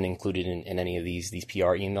never been included in any of these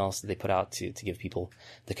PR emails that they put out to give people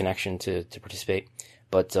the connection to participate.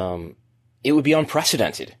 But it would be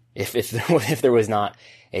unprecedented if there was not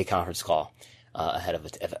a conference call ahead of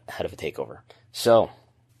a takeover. So,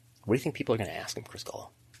 what do you think people are going to ask him, Chris Gullo?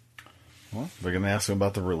 Well, they're going to ask him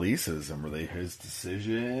about the releases and were they his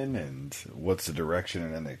decision and what's the direction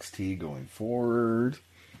in NXT going forward.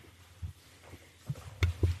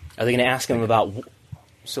 Are they going to ask him about,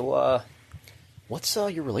 so what's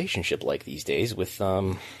your relationship like these days with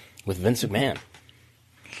Vince McMahon?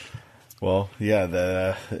 Well, yeah,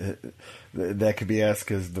 that could be asked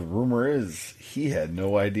because the rumor is he had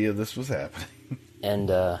no idea this was happening.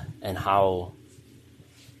 And how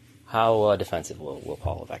defensive will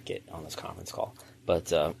Paul Levesque get on this conference call?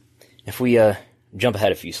 But if we jump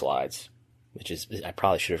ahead a few slides, which is, I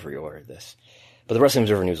probably should have reordered this, but the Wrestling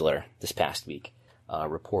Observer newsletter this past week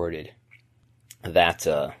reported that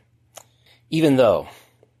even though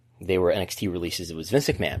they were NXT releases, it was Vince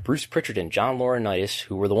McMahon, Bruce Pritchard, and John Laurinaitis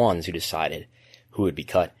who were the ones who decided who would be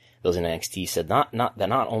cut. Those in NXT said that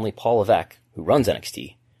not only Paul Levesque, who runs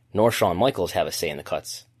NXT, nor Shawn Michaels have a say in the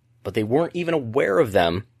cuts, but they weren't even aware of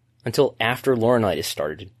them until after Laurinaitis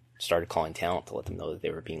started calling talent to let them know that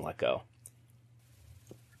they were being let go.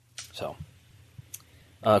 So,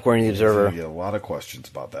 according to the Observer, you get a lot of questions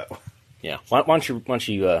about that one. Yeah, why don't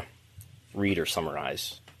you read or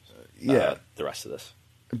summarize the rest of this?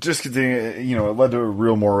 Just continuing, it led to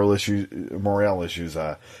real morale issues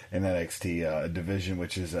in NXT, a division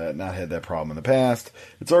which has not had that problem in the past.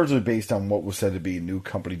 It's largely based on what was said to be a new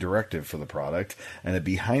company directive for the product and a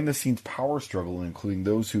behind-the-scenes power struggle, including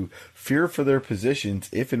those who fear for their positions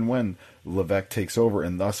if and when Levesque takes over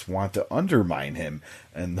and thus want to undermine him,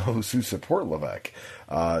 and those who support Levesque.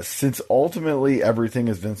 Since ultimately everything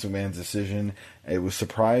is Vince McMahon's decision, it was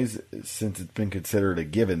surprised since it's been considered a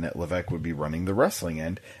given that Levesque would be running the wrestling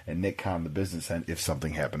end and Nick Khan the business end if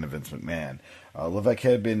something happened to Vince McMahon. Levesque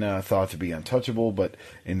had been thought to be untouchable, but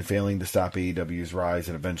in failing to stop AEW's rise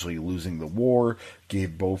and eventually losing the war,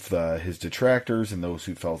 gave both his detractors and those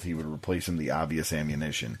who felt he would replace him the obvious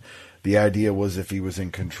ammunition. The idea was if he was in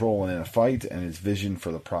control and in a fight and his vision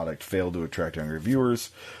for the product failed to attract younger viewers,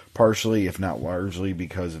 partially, if not largely,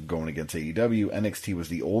 because of going against AEW, NXT was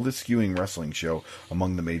the oldest skewing wrestling show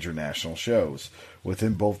among the major national shows.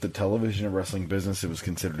 Within both the television and wrestling business, it was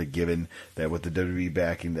considered a given that with the WWE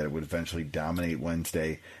backing that it would eventually dominate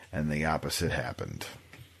Wednesday, and the opposite happened.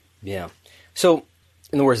 Yeah. So,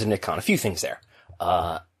 in the words of Nick Khan, a few things there.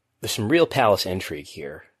 There's some real palace intrigue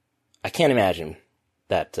here. I can't imagine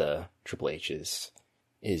that Triple H is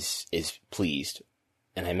pleased.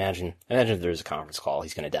 And I imagine if there's a conference call,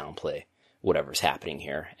 he's going to downplay whatever's happening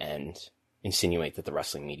here and insinuate that the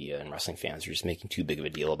wrestling media and wrestling fans are just making too big of a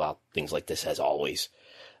deal about things like this, as always.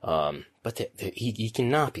 But he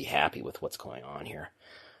cannot be happy with what's going on here.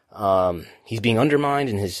 He's being undermined,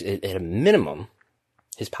 and at a minimum,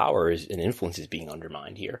 his power and influence is being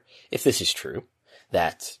undermined here. If this is true,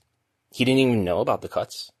 that he didn't even know about the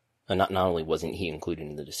cuts, and not only wasn't he included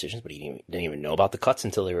in the decisions, but he didn't even know about the cuts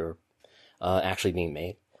until they were actually being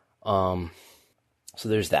made. So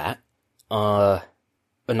there's that.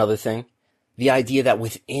 Another thing, the idea that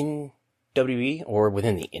within WWE or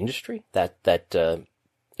within the industry that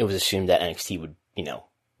it was assumed that NXT would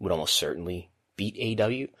almost certainly beat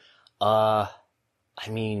AEW. I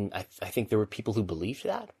mean, I think there were people who believed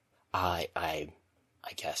that. I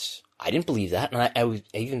guess I didn't believe that, and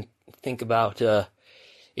I even think about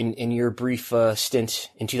in your brief stint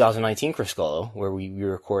in 2019, Chris Gullo, where we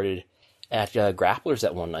recorded at Grapplers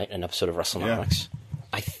that one night, an episode of WrestleNomics.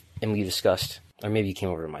 Yeah. And we discussed, or maybe you came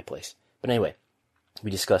over to my place, but anyway,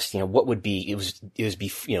 we discussed, what would be, it was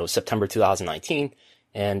September 2019,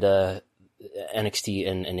 and NXT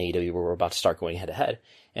and AEW were about to start going head to head,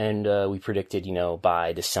 and we predicted,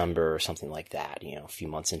 by December or something like that, a few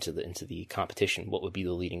months into the competition, what would be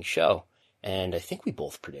the leading show, and I think we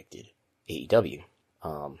both predicted AEW.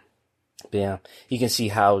 But yeah, you can see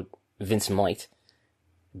how Vince might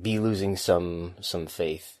be losing some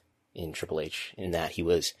faith in Triple H, in that he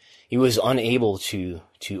was unable to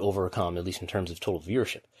overcome, at least in terms of total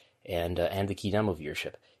viewership and the key demo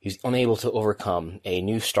viewership. He was unable to overcome a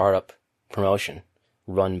new startup promotion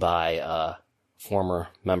run by former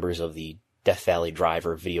members of the Death Valley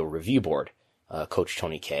Driver Video Review Board, Coach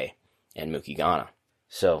Tony K and Mookie Ghana.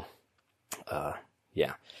 So,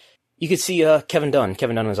 yeah. You could see Kevin Dunn.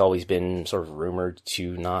 Kevin Dunn has always been sort of rumored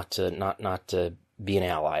to not be an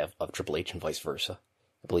ally of Triple H and vice versa.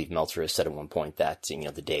 I believe Meltzer has said at one point that,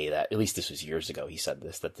 the day that, at least this was years ago, he said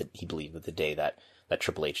this, that he believed that the day that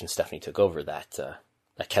Triple H and Stephanie took over, that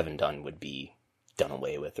Kevin Dunn would be done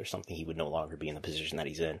away with or something. He would no longer be in the position that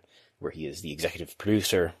he's in, where he is the executive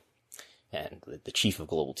producer and the chief of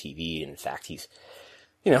Global TV. And in fact, he's,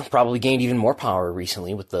 probably gained even more power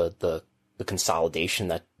recently with the consolidation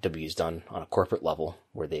that W has done on a corporate level,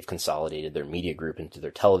 where they've consolidated their media group into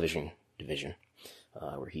their television division,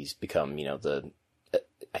 where he's become,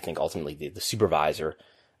 I think ultimately the supervisor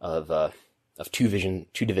of two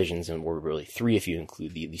divisions, and we're really three if you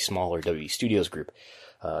include the smaller W Studios group.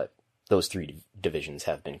 Those three divisions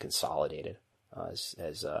have been consolidated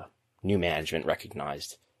as new management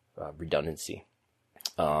recognized redundancy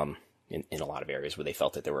in a lot of areas where they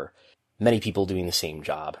felt that there were many people doing the same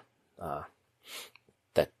job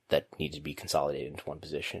that needed to be consolidated into one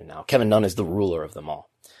position. And now Kevin Dunn is the ruler of them all.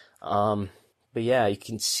 But yeah, you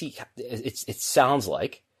can see it sounds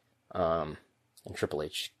like, and Triple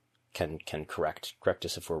H can correct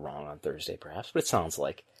us if we're wrong on Thursday perhaps, but it sounds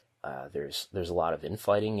like there's a lot of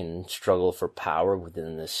infighting and struggle for power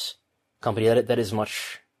within this company that is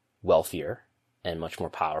much wealthier and much more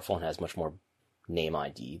powerful and has much more name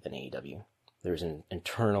ID than AEW. There's an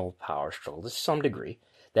internal power struggle to some degree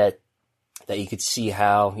that you could see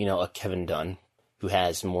how, a Kevin Dunn, who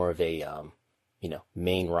has more of a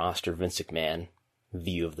main roster Vince McMahon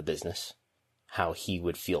view of the business, how he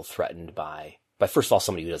would feel threatened by first of all,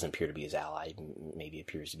 somebody who doesn't appear to be his ally, maybe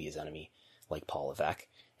appears to be his enemy, like Paul Levesque,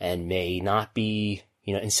 and may not be,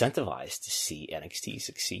 incentivized to see NXT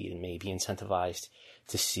succeed, and may be incentivized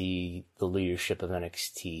to see the leadership of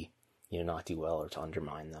NXT, not do well or to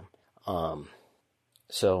undermine them.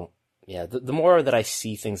 So yeah, the more that I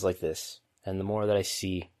see things like this, and the more that I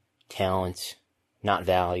see talent not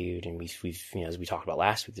valued, and we've as we talked about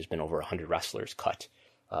last week, there's been over 100 wrestlers cut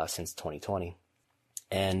since 2020,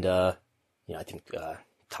 and I think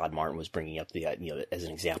Todd Martin was bringing up the as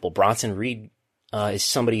an example, Bronson Reed is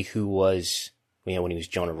somebody who was when he was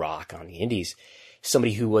Jonah Rock on the Indies,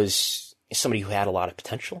 somebody who had a lot of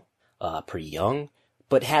potential, pretty young,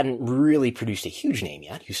 but hadn't really produced a huge name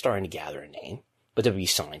yet. He was starting to gather a name, but WWE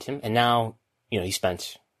signed him, and now he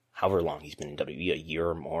spent however long he's been in WWE, a year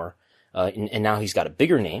or more. And now he's got a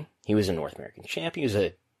bigger name. He was a North American champion. He was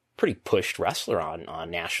a pretty pushed wrestler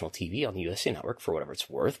on national TV on the USA Network, for whatever it's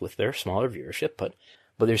worth, with their smaller viewership. But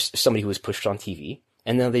there's somebody who was pushed on TV,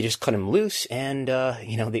 and then they just cut him loose, and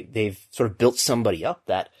they've sort of built somebody up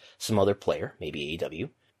that some other player, maybe AEW,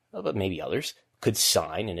 but maybe others, could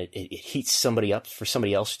sign, and it heats somebody up for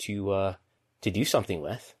somebody else to do something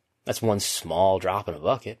with. That's one small drop in a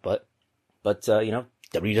bucket, but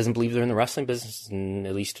WWE doesn't believe they're in the wrestling business, and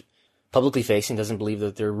at least publicly facing doesn't believe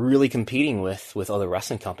that they're really competing with other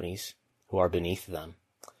wrestling companies who are beneath them.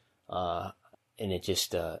 And it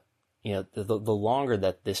just, the longer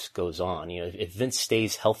that this goes on, if Vince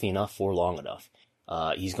stays healthy enough for long enough,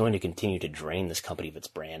 he's going to continue to drain this company of its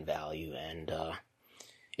brand value. And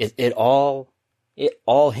it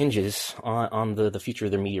all hinges on the future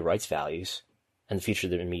of their media rights values, and the future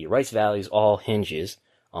of their media rights values all hinges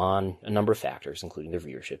on a number of factors, including their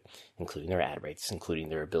viewership, including their ad rates, including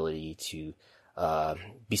their ability to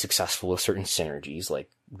be successful with certain synergies, like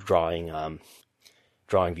drawing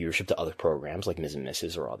viewership to other programs like Ms. and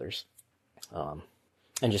Mrs. or others,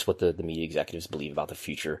 and just what the media executives believe about the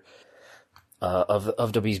future of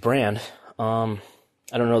WWE's brand.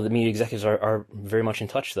 I don't know. The media executives are very much in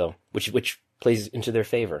touch, though, which plays into their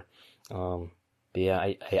favor. But yeah,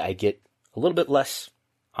 I get a little bit less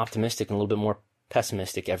optimistic and a little bit more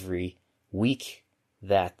pessimistic every week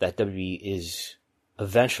that WWE is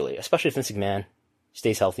eventually, especially if Vince McMahon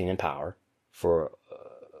stays healthy and in power for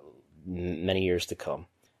many years to come,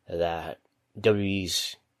 that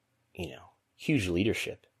WWE's, huge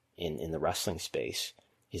leadership in the wrestling space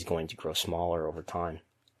is going to grow smaller over time.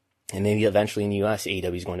 And maybe eventually in the US,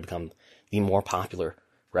 AEW is going to become the more popular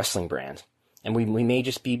wrestling brand. And we may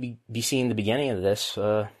just be seeing the beginning of this.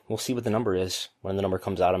 We'll see what the number is when the number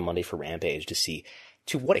comes out on Monday for Rampage, to see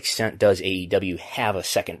to what extent does AEW have a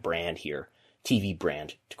second brand here, TV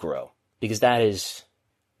brand, to grow. Because that is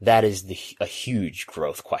a huge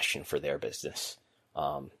growth question for their business.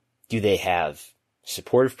 Do they have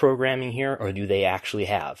supportive programming here, or do they actually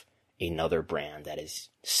have another brand that is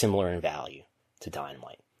similar in value to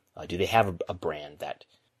Dynamite? Do they have a brand that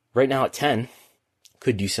right now at 10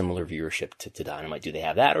 could do similar viewership to Dynamite? Do they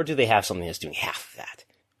have that, or do they have something that's doing half of that?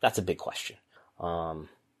 That's a big question.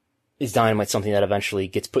 Is Dynamite something that eventually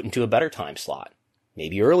gets put into a better time slot?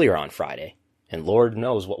 Maybe earlier on Friday, and Lord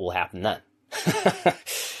knows what will happen then.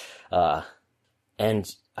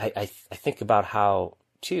 And I think about how,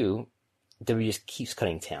 too, WWE just keeps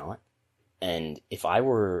cutting talent. And if I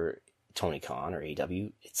were Tony Khan or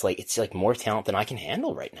AEW, it's like more talent than I can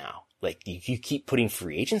handle right now. Like, you keep putting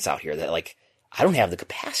free agents out here that, like, I don't have the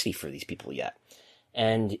capacity for these people yet.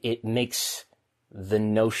 And it makes the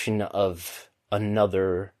notion of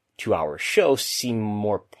another 2-hour show seem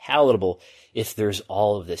more palatable if there's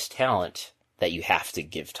all of this talent that you have to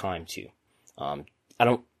give time to.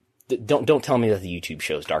 Don't tell me that the YouTube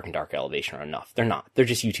shows Dark and Dark Elevation are enough. They're not. They're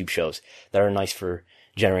just YouTube shows that are nice for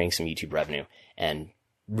generating some YouTube revenue, and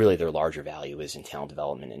really their larger value is in talent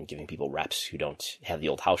development and giving people reps who don't have the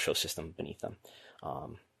old house show system beneath them.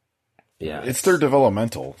 Yeah, it's their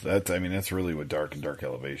developmental. That's really what Dark and Dark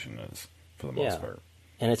Elevation is for the most part.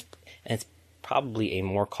 And it's probably a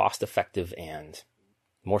more cost-effective and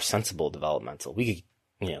more sensible developmental. We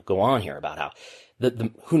could, go on here about how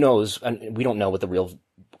the who knows, and we don't know what the real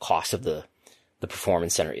cost of the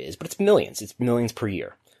performance center is, but it's millions. It's millions per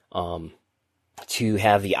year. To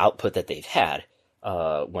have the output that they've had,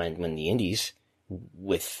 when the indies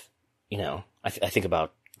with, I think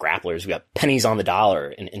about grapplers, we got pennies on the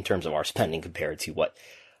dollar in terms of our spending compared to what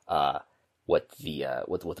the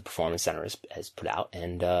performance center has put out.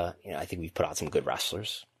 And, I think we've put out some good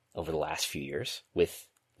wrestlers over the last few years with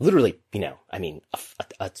literally,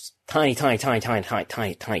 a tiny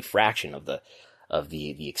fraction of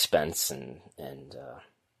the expense and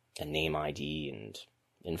name ID and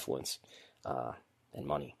influence, and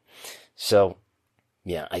money. So,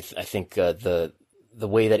 yeah, I think, the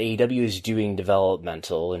way that AEW is doing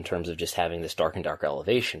developmental in terms of just having this Dark and Dark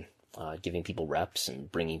Elevation, giving people reps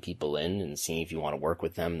and bringing people in and seeing if you want to work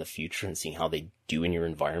with them in the future and seeing how they do in your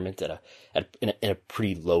environment in a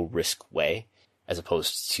pretty low risk way, as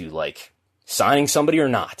opposed to like signing somebody or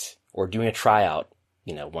not, or doing a tryout,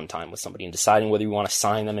 one time with somebody and deciding whether you want to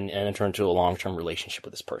sign them and enter into a long-term relationship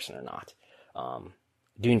with this person or not.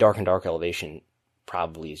 Doing Dark and Dark Elevation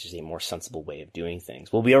probably is just a more sensible way of doing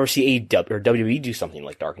things. Will we ever see AEW or WWE do something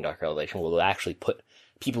like Dark and Dark Elevation? Will they actually put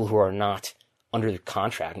people who are not under the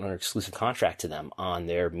contract, under exclusive contract to them, on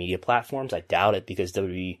their media platforms? I doubt it, because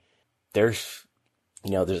WWE, there's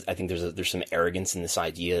some arrogance in this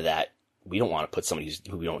idea that we don't want to put somebody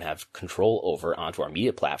who we don't have control over onto our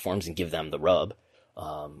media platforms and give them the rub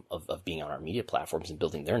of being on our media platforms and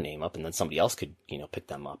building their name up, and then somebody else could, pick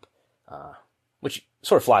them up. Which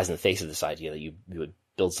sort of flies in the face of this idea that you would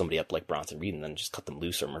build somebody up like Bronson Reed and then just cut them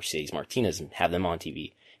loose, or Mercedes Martinez and have them on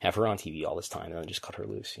TV, have her on TV all this time, and then just cut her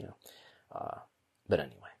loose, But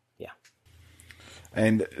anyway, yeah.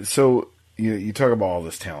 And so you talk about all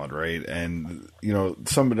this talent, right? And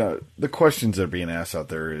some of the questions that are being asked out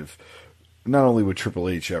there is, not only would Triple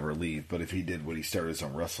H ever leave, but if he did, would he start his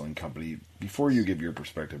own wrestling company? Before you give your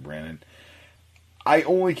perspective, Brandon, I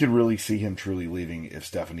only could really see him truly leaving if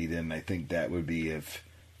Stephanie did, and I think that would be if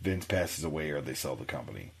Vince passes away or they sell the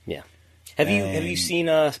company. Yeah. Have you seen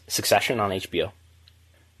Succession on HBO?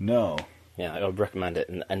 No. Yeah, I would recommend it,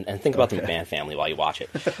 and think about the McMahon family while you watch it.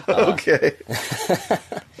 Okay.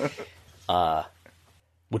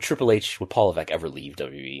 Would Triple H, would Paul Levesque ever leave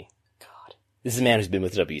WWE? God. This is a man who's been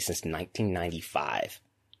with WWE since 1995.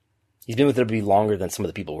 He's been with WWE longer than some of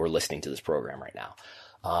the people who are listening to this program right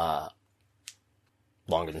now.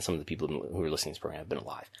 Longer than some of the people who are listening to this program have been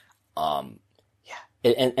alive. Yeah.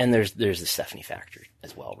 And there's the Stephanie factor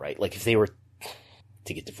as well, right? Like, if they were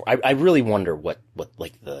to get divorced, I really wonder what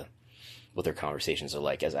their conversations are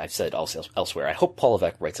like. As I've said also elsewhere, I hope Paul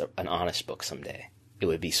Levesque writes an honest book someday. It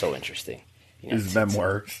would be so interesting. His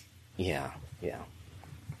memoirs. Yeah.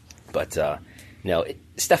 But, no,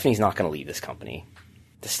 Stephanie's not going to leave this company.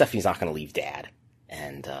 Stephanie's not going to leave Dad.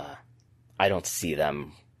 And I don't see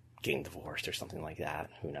them getting divorced or something like that.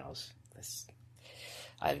 Who knows?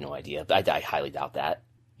 I have no idea. I highly doubt that,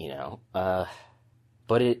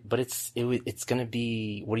 But it's going to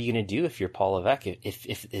be, what are you going to do if you're Paul Levesque?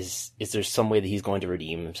 Is there some way that he's going to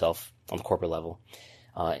redeem himself on the corporate level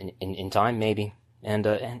in time? Maybe. And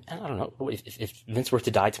I don't know, if Vince were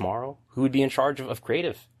to die tomorrow, who would be in charge of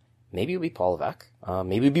creative? Maybe it would be Paul Levesque.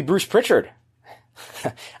 Maybe it would be Bruce Pritchard.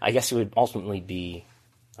 I guess it would ultimately be,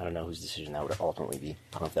 I don't know whose decision that would ultimately be. I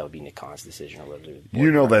don't know if that would be Nick Khan's decision or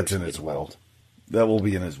whether that's in his will. That will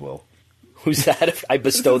be in his will. Who's the head of, I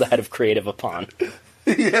bestow the head of creative upon.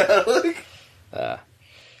 Yeah.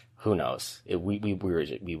 Who knows?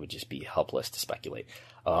 We would just be helpless to speculate.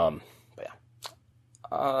 But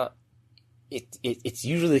yeah. It's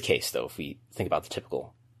usually the case, though, if we think about the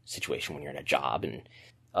typical situation when you're in a job and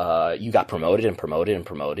you got promoted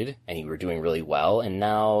and you were doing really well, and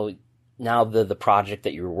now the project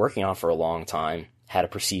that you were working on for a long time had a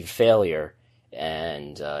perceived failure,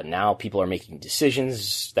 and now people are making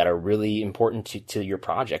decisions that are really important to your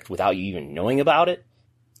project without you even knowing about it.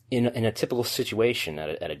 In a typical situation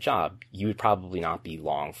at a job, you would probably not be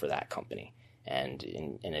long for that company. And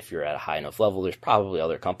if you're at a high enough level, there's probably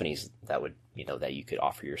other companies that would, that you could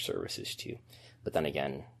offer your services to. But then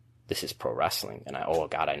again, this is pro wrestling, and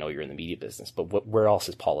I know you're in the media business, but where else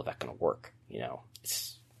is Paul Levesque going to work?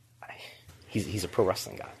 He's a pro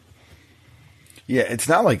wrestling guy. Yeah, it's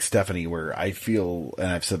not like Stephanie, where I feel, and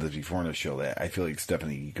I've said this before on the show, that I feel like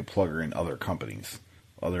Stephanie, you could plug her in other companies,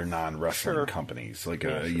 other non-wrestling companies, like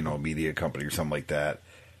a media company or something like that.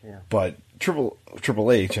 Yeah. But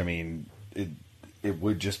Triple H, I mean, it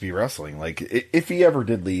would just be wrestling. Like, if he ever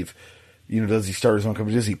did leave, does he start his own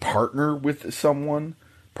company? Does he partner with someone?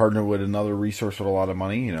 Partner with another resource with a lot of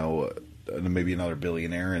money? Maybe another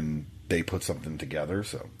billionaire, and they put something together.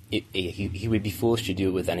 So he would be foolish to do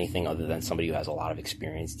it with anything other than somebody who has a lot of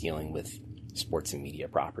experience dealing with sports and media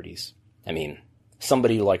properties. I mean,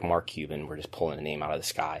 somebody like Mark Cuban, we're just pulling a name out of the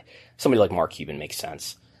sky. Somebody like Mark Cuban makes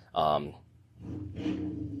sense.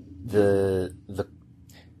 The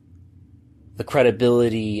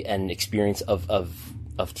credibility and experience of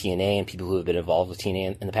TNA and people who have been involved with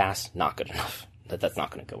TNA in the past, not good enough. That's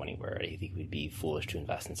not going to go anywhere. I think we'd be foolish to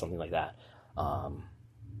invest in something like that. On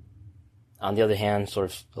the other hand,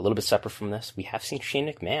 sort of a little bit separate from this, we have seen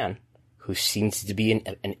Shane McMahon, who seems to be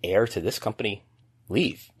an heir to this company,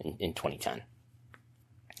 leave in 2010.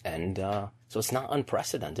 And so it's not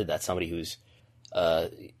unprecedented that somebody who's a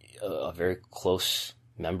very close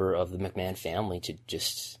member of the McMahon family to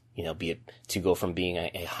just, to go from being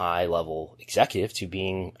a high level executive to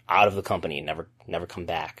being out of the company and never come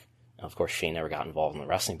back. Now, of course, Shane never got involved in the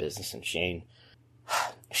wrestling business, and Shane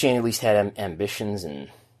at least had ambitions, and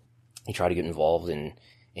he tried to get involved in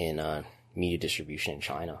media distribution in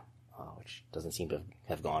China, which doesn't seem to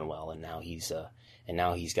have gone well. And now he's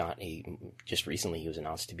got just recently he was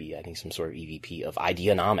announced to be, I think, some sort of EVP of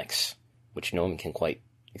Ideanomics, which no one can quite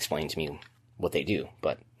explain to me what they do,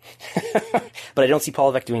 but but I don't see Paul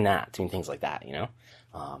Levesque doing things like that,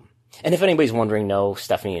 And if anybody's wondering, no,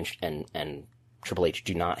 Stephanie and Triple H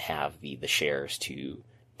do not have the shares to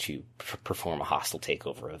perform a hostile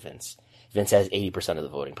takeover of Vince. Vince has 80% of the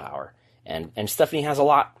voting power, and Stephanie has a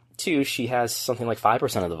lot too. She has something like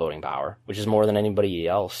 5% of the voting power, which is more than anybody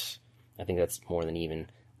else. I think that's more than even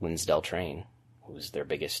Linsdell Train, who's their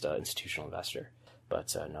biggest institutional investor.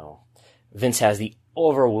 But no, Vince has the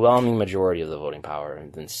overwhelming majority of the voting power,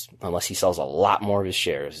 and Vince, unless he sells a lot more of his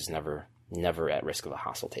shares, is never at risk of a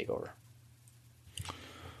hostile takeover.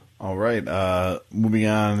 All right, moving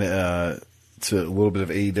on to a little bit of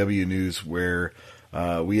AEW news, where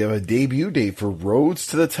we have a debut date for Rhodes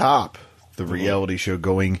to the Top, the reality show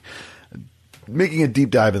making a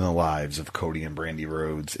deep dive in the lives of Cody and Brandy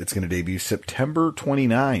Rhodes. It's going to debut September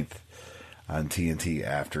 29th on TNT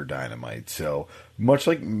after Dynamite. So much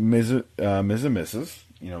like Ms. and Mrs.,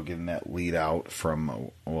 getting that lead out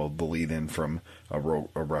from, the lead in from a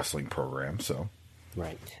wrestling program. So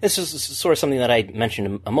Right. This is sort of something that I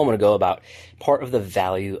mentioned a moment ago about part of the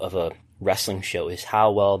value of a wrestling show is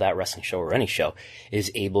how well that wrestling show or any show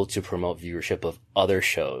is able to promote viewership of other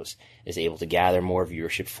shows, is able to gather more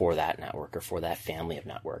viewership for that network or for that family of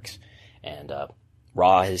networks. And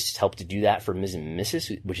Raw has helped to do that for Ms. and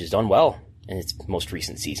Mrs., which has done well in its most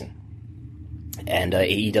recent season. And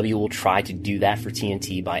AEW will try to do that for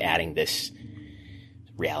TNT by adding this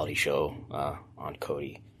reality show on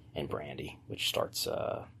Cody and Brandy, which starts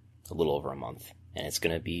a little over a month, and it's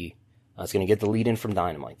going to get the lead in from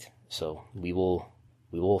Dynamite. So we will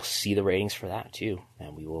see the ratings for that too,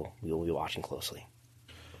 and we will be watching closely.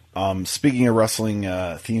 Speaking of wrestling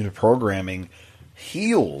themed programming,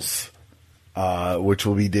 Heels, which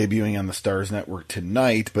will be debuting on the Stars Network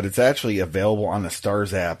tonight, but it's actually available on the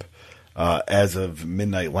Stars app as of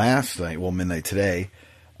midnight last night. Well, midnight today.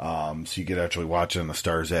 So you could actually watch it on the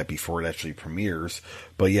Stars app before it actually premieres.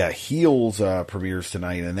 But yeah, Heels premieres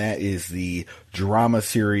tonight, and that is the drama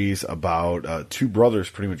series about two brothers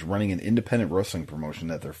pretty much running an independent wrestling promotion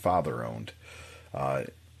that their father owned.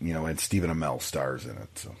 And Stephen Amell stars in it.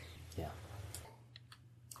 So. Yeah.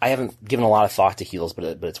 I haven't given a lot of thought to Heels, but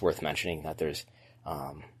it's worth mentioning that there's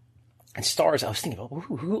and Stars. I was thinking about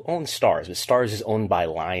who owns Stars, but Stars is owned by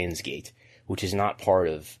Lionsgate, which is not part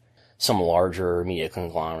of some larger media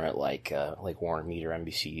conglomerate like Warner Media or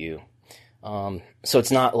NBCU. So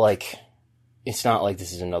it's not like this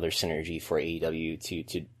is another synergy for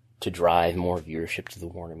AEW to drive more viewership to the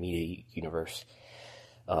Warner Media universe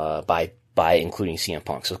by including CM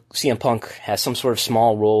Punk. So CM Punk has some sort of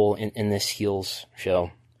small role in this Heels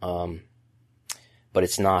show, but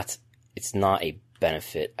it's not a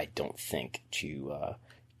benefit, I don't think, to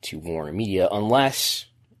Warner Media unless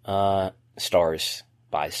Stars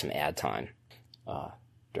buy some ad time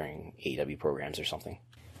during AEW programs or something.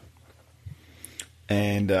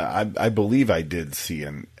 And I believe I did see,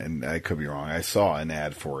 and I could be wrong, I saw an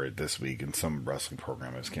ad for it this week in some wrestling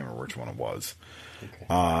program. I just can't remember which one it was.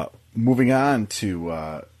 Okay. Moving on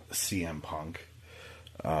to CM Punk.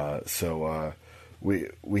 So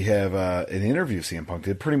we have an interview CM Punk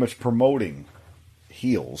did pretty much promoting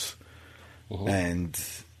Heels. Mm-hmm.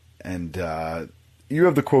 And you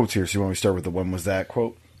have the quotes here, so you want me to start with the "when was that"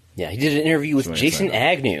 quote? Yeah, he did an interview with Jason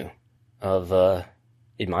Agnew of,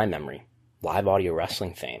 in my memory, live audio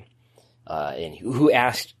wrestling fame, and who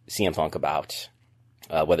asked CM Punk about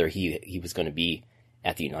whether he was going to be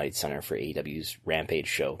at the United Center for AEW's Rampage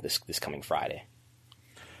show this coming Friday.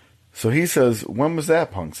 So he says, "When was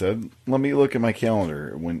that?" Punk said. "Let me look at my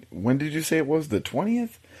calendar. When did you say it was? The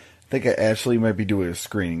 20th? I think I actually might be doing a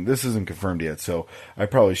screening. This isn't confirmed yet, so I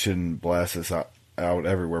probably shouldn't blast this out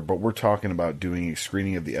everywhere, but we're talking about doing a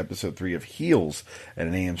screening of the episode 3 of Heels at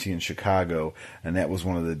an AMC in Chicago, and that was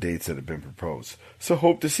one of the dates that had been proposed. So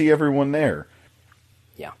hope to see everyone there."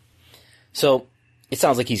 Yeah. So it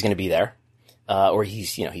sounds like he's going to be there, or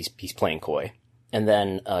he's playing coy. And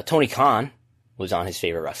then Tony Khan was on his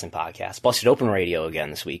favorite wrestling podcast, Busted Open Radio,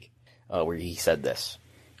 again this week, where he said this.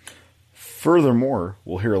 Furthermore,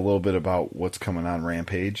 we'll hear a little bit about what's coming on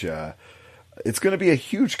Rampage. It's going to be a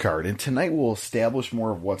huge card, and tonight we'll establish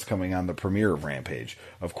more of what's coming on the premiere of Rampage.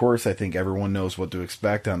 Of course, I think everyone knows what to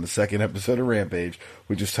expect on the second episode of Rampage,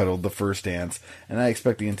 which is titled The First Dance, and I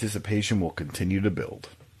expect the anticipation will continue to build.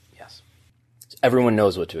 Yes. Everyone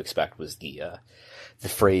knows what to expect was the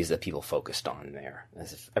phrase that people focused on there,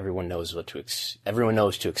 as if everyone knows everyone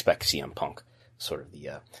knows to expect CM Punk, sort of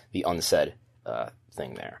the unsaid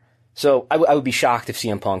thing there. So I would be shocked if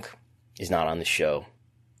CM Punk is not on the show.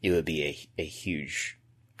 It would be a huge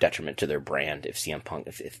detriment to their brand if CM Punk,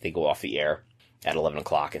 if they go off the air at 11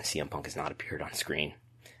 o'clock and CM Punk has not appeared on screen.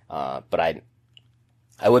 But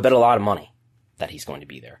I would bet a lot of money that he's going to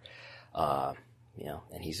be there. And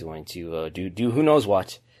he's going to do who knows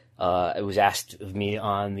what. It was asked of me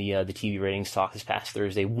on the TV ratings talk this past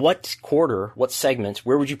Thursday, what segment,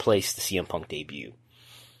 where would you place the CM Punk debut?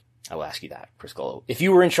 I will ask you that, Chris Gullo. If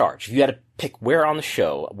you were in charge, if you had to pick where on the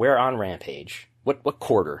show, where on Rampage, what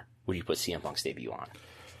quarter would you put CM Punk's debut on?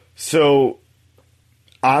 So,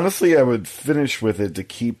 honestly, I would finish with it to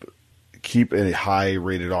keep a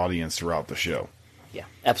high-rated audience throughout the show. Yeah,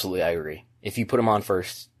 absolutely, I agree. If you put him on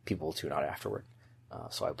first, people will tune out afterward.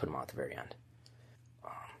 So I would put him on at the very end.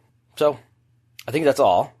 So, I think that's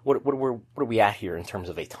all. What are we at here in terms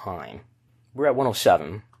of a time? We're at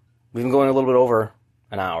 1:07. We've been going a little bit over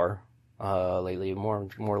an hour lately, more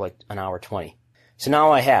like an hour 20. So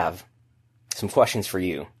now I have some questions for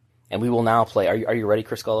you, and we will now play. Are you ready,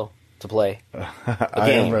 Chris Gullo, to play a game? I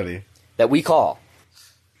am ready. That we call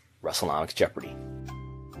WrestleNomics Jeopardy.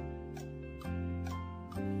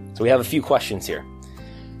 So we have a few questions here.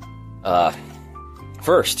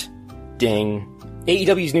 First, ding.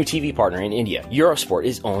 AEW's new TV partner in India, Eurosport,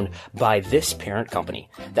 is owned by this parent company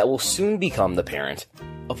that will soon become the parent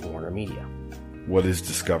of Warner Media. What is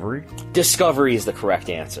Discovery? Discovery is the correct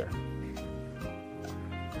answer.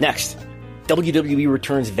 Next, WWE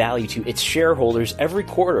returns value to its shareholders every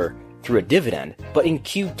quarter through a dividend, but in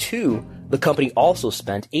Q2, the company also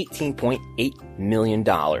spent $18.8 million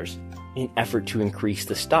in effort to increase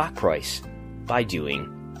the stock price by doing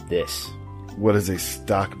this. What is a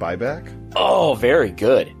stock buyback? Oh, very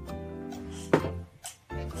good.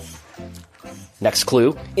 Next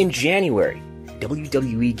clue. In January,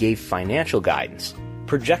 WWE gave financial guidance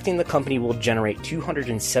projecting the company will generate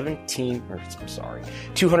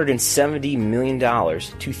 $270 million to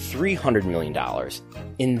 $300 million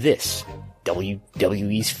in this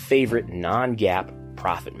WWE's favorite non-GAAP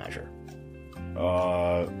profit measure.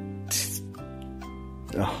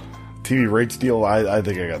 TV rates deal? I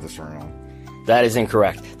think I got this wrong. That is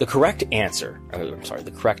incorrect. The correct answer,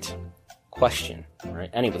 the correct question, right?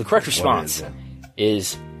 Anyway, the correct response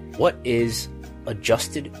is what is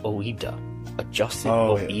adjusted OIBDA? Adjusted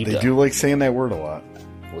OIBDA. They do like saying that word a lot.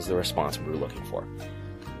 Was the response we were looking for.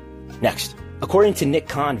 Next, according to Nick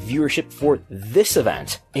Khan, viewership for this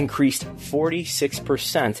event increased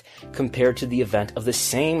 46% compared to the event of the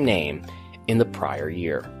same name in the prior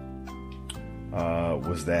year.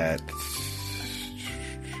 Was that...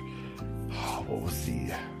 what was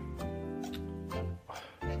the...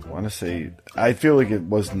 I want to say... I feel like it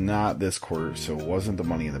was not this quarter, so it wasn't the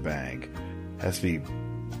Money in the Bank. It has to be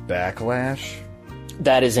Backlash?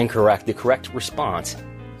 That is incorrect. The correct response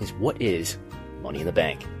is what is Money in the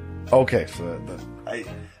Bank? Okay, so I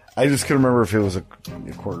just couldn't remember if it was a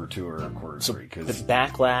quarter two or a quarter three. The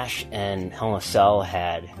Backlash and Hell in a Cell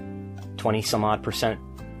had 20-some-odd%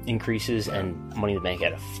 increases, and Money in the Bank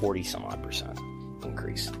had a 40-some-odd%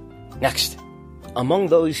 increase. Next, among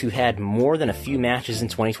those who had more than a few matches in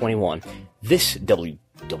 2021, this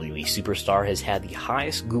WWE superstar has had the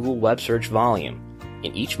highest Google web search volume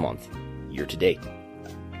in each month, year to date.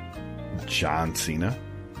 John Cena?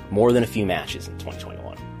 More than a few matches in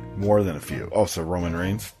 2021. More than a few. Oh, so Roman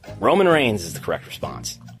Reigns? Roman Reigns is the correct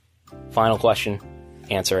response. Final question.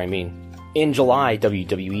 Answer, I mean. In July,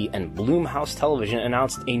 WWE and Blumhouse Television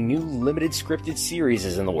announced a new limited scripted series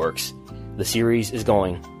is in the works. The series is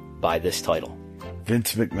going by this title.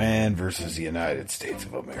 Vince McMahon versus the United States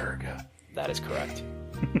of America. That is correct.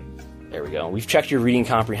 There we go. We've checked your reading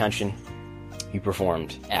comprehension. You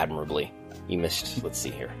performed admirably. You missed, let's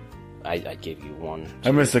see here. I gave you one.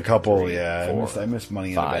 I missed a couple, 3, yeah. 4, I missed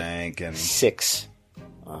Money 5, in the Bank. And 6.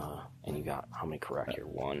 And you got how many correct here?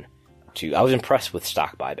 1, 2. I was impressed with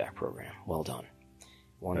stock buyback program. Well done.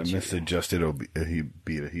 1, I 2. missed adjusted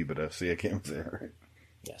EBITDA. See, I can't say it right.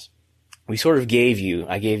 Yes. We sort of gave you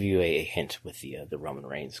a hint with the Roman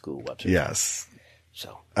Reigns Google website. Yes.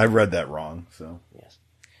 So I read that wrong, so. Yes.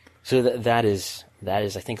 So that is I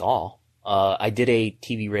think all. I did a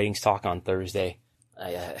TV ratings talk on Thursday.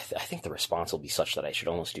 I think the response will be such that I should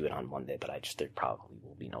almost do it on Monday, but there probably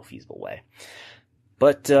will be no feasible way.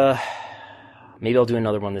 But maybe I'll do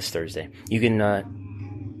another one this Thursday. You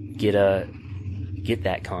can get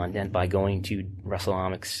that content by going to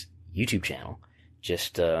WrestleNomics YouTube channel.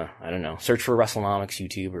 Just search for WrestleNomics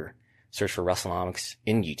YouTube or search for WrestleNomics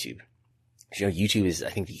in YouTube. You know, YouTube is, I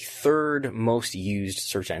think, the 3rd most used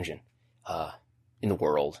search engine in the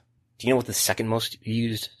world. Do you know what the 2nd most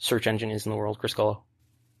used search engine is in the world, Chris Gullo?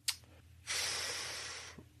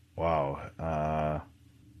 Wow.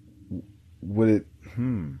 Would it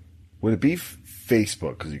be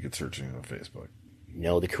Facebook? Because you could search it on Facebook.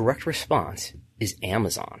 No, the correct response is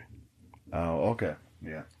Amazon. Oh, okay.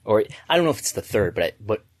 Yeah. Or I don't know if it's the 3rd,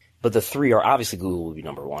 but the 3 are obviously Google would be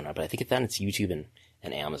number 1, but I think then it's YouTube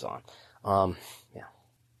and Amazon.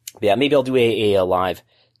 Yeah, maybe I'll do a live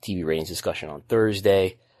TV ratings discussion on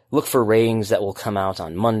Thursday. Look for ratings that will come out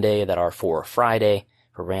on Monday that are for Friday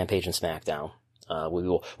for Rampage and SmackDown. We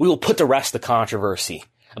will put to rest the controversy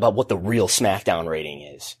about what the real SmackDown rating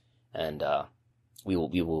is, and we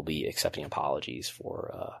will be accepting apologies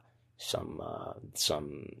for some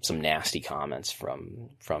nasty comments from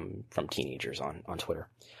teenagers on Twitter.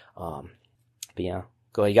 But yeah.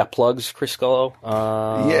 Go ahead. You got plugs, Chris Gullo?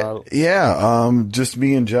 Just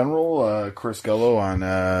me in general. Chris Gullo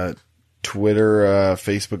on Twitter,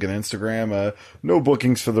 Facebook, and Instagram. No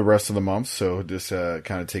bookings for the rest of the month, so just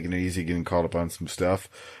kind of taking it easy, getting caught up on some stuff,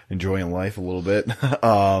 enjoying life a little bit.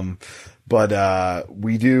 But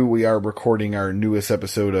we are recording our newest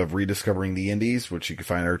episode of Rediscovering the Indies, which you can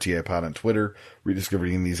find RTI Pod on Twitter,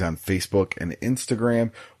 Rediscovering the Indies on Facebook and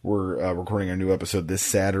Instagram. We're recording our new episode this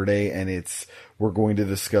Saturday, and we're going to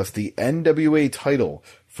discuss the NWA title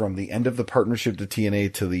from the end of the partnership to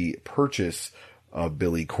TNA to the purchase of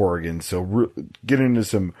Billy Corgan. So get into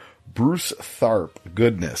some Bruce Tharpe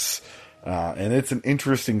goodness. And it's an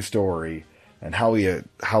interesting story, and how he had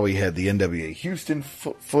the NWA Houston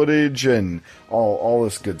footage and all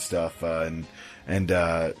this good stuff. And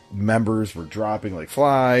members were dropping like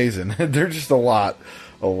flies, and there's just a lot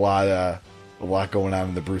going on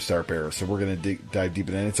in the Bruce Tharpe era. So we're going to dive deep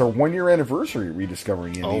in it. It's our 1-year anniversary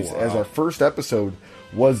rediscovering Indies, as our first episode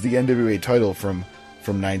was the NWA title from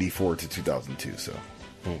 94 to 2002. So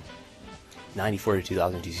 94 to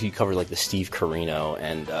 2002. So you covered like the Steve Corino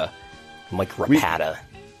and Mike Rapata.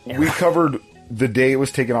 We covered the day it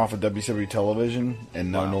was taken off of WCW television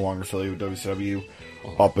and no longer affiliated with WCW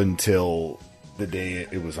up until the day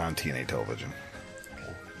it was on TNA television.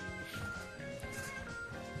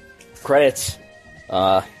 Credits.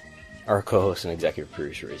 Our co-host and executive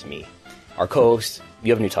producer is me. Our co-host,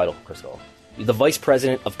 you have a new title, Chris Gull. You're the Vice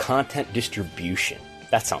President of Content Distribution.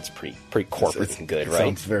 That sounds pretty corporate and good, right?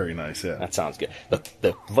 Sounds very nice, yeah. That sounds good.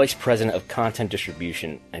 The Vice President of Content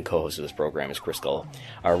Distribution and co-host of this program is Chris Gull.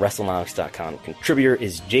 Our WrestleNomics.com contributor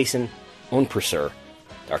is Jason Unperser.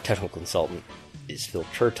 Our technical consultant is Phil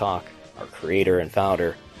Chertok. Our creator and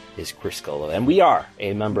founder is Chris Gullo. And we are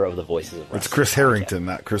a member of the Voices of Wrestling. It's Chris Harrington,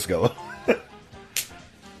 not Chris Gullo.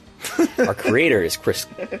 Our creator is Chris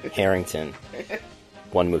Harrington,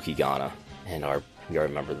 One Mookie Ghana, and we are a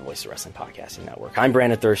member of the Voices of Wrestling Podcasting Network. I'm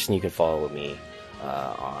Brandon Thurston. You can follow me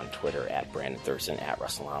on Twitter at Brandon Thurston, at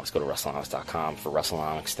WrestleNomics. Go to WrestleNomics.com for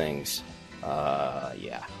WrestleNomics things.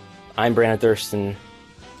 I'm Brandon Thurston.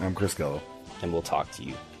 I'm Chris Gullo. And we'll talk to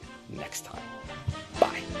you next time.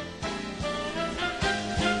 Bye.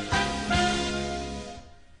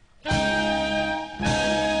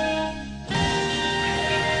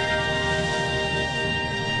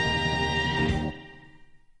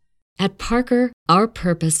 At Parker, our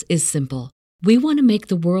purpose is simple. We want to make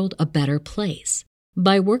the world a better place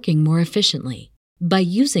by working more efficiently, by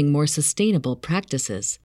using more sustainable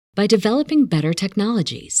practices, by developing better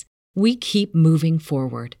technologies. We keep moving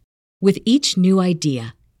forward. With each new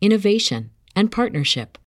idea, innovation, and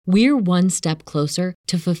partnership, we're one step closer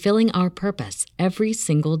to fulfilling our purpose every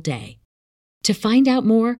single day. To find out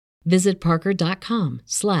more, visit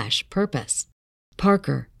parker.com/purpose.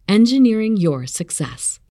 Parker, engineering your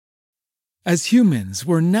success. As humans,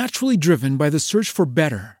 we're naturally driven by the search for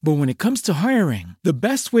better. But when it comes to hiring, the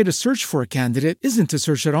best way to search for a candidate isn't to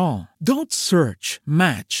search at all. Don't search,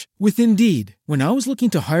 match with Indeed. When I was looking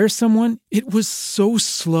to hire someone, it was so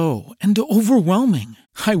slow and overwhelming.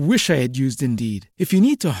 I wish I had used Indeed. If you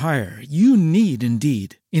need to hire, you need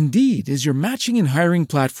Indeed. Indeed is your matching and hiring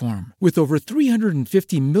platform with over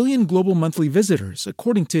 350 million global monthly visitors,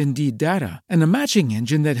 according to Indeed data, and a matching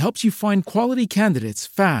engine that helps you find quality candidates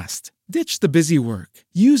fast. Ditch the busy work.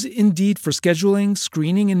 Use Indeed for scheduling,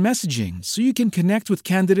 screening, and messaging so you can connect with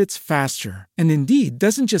candidates faster. And Indeed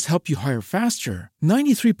doesn't just help you hire faster.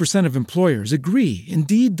 93% of employers agree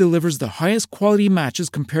Indeed delivers the highest quality matches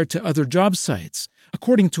compared to other job sites,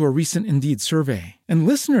 according to a recent Indeed survey. And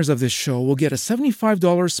listeners of this show will get a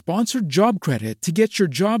 $75 sponsored job credit to get your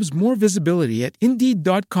jobs more visibility at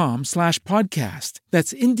Indeed.com/podcast.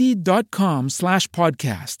 That's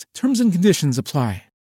Indeed.com/podcast. Terms and conditions apply.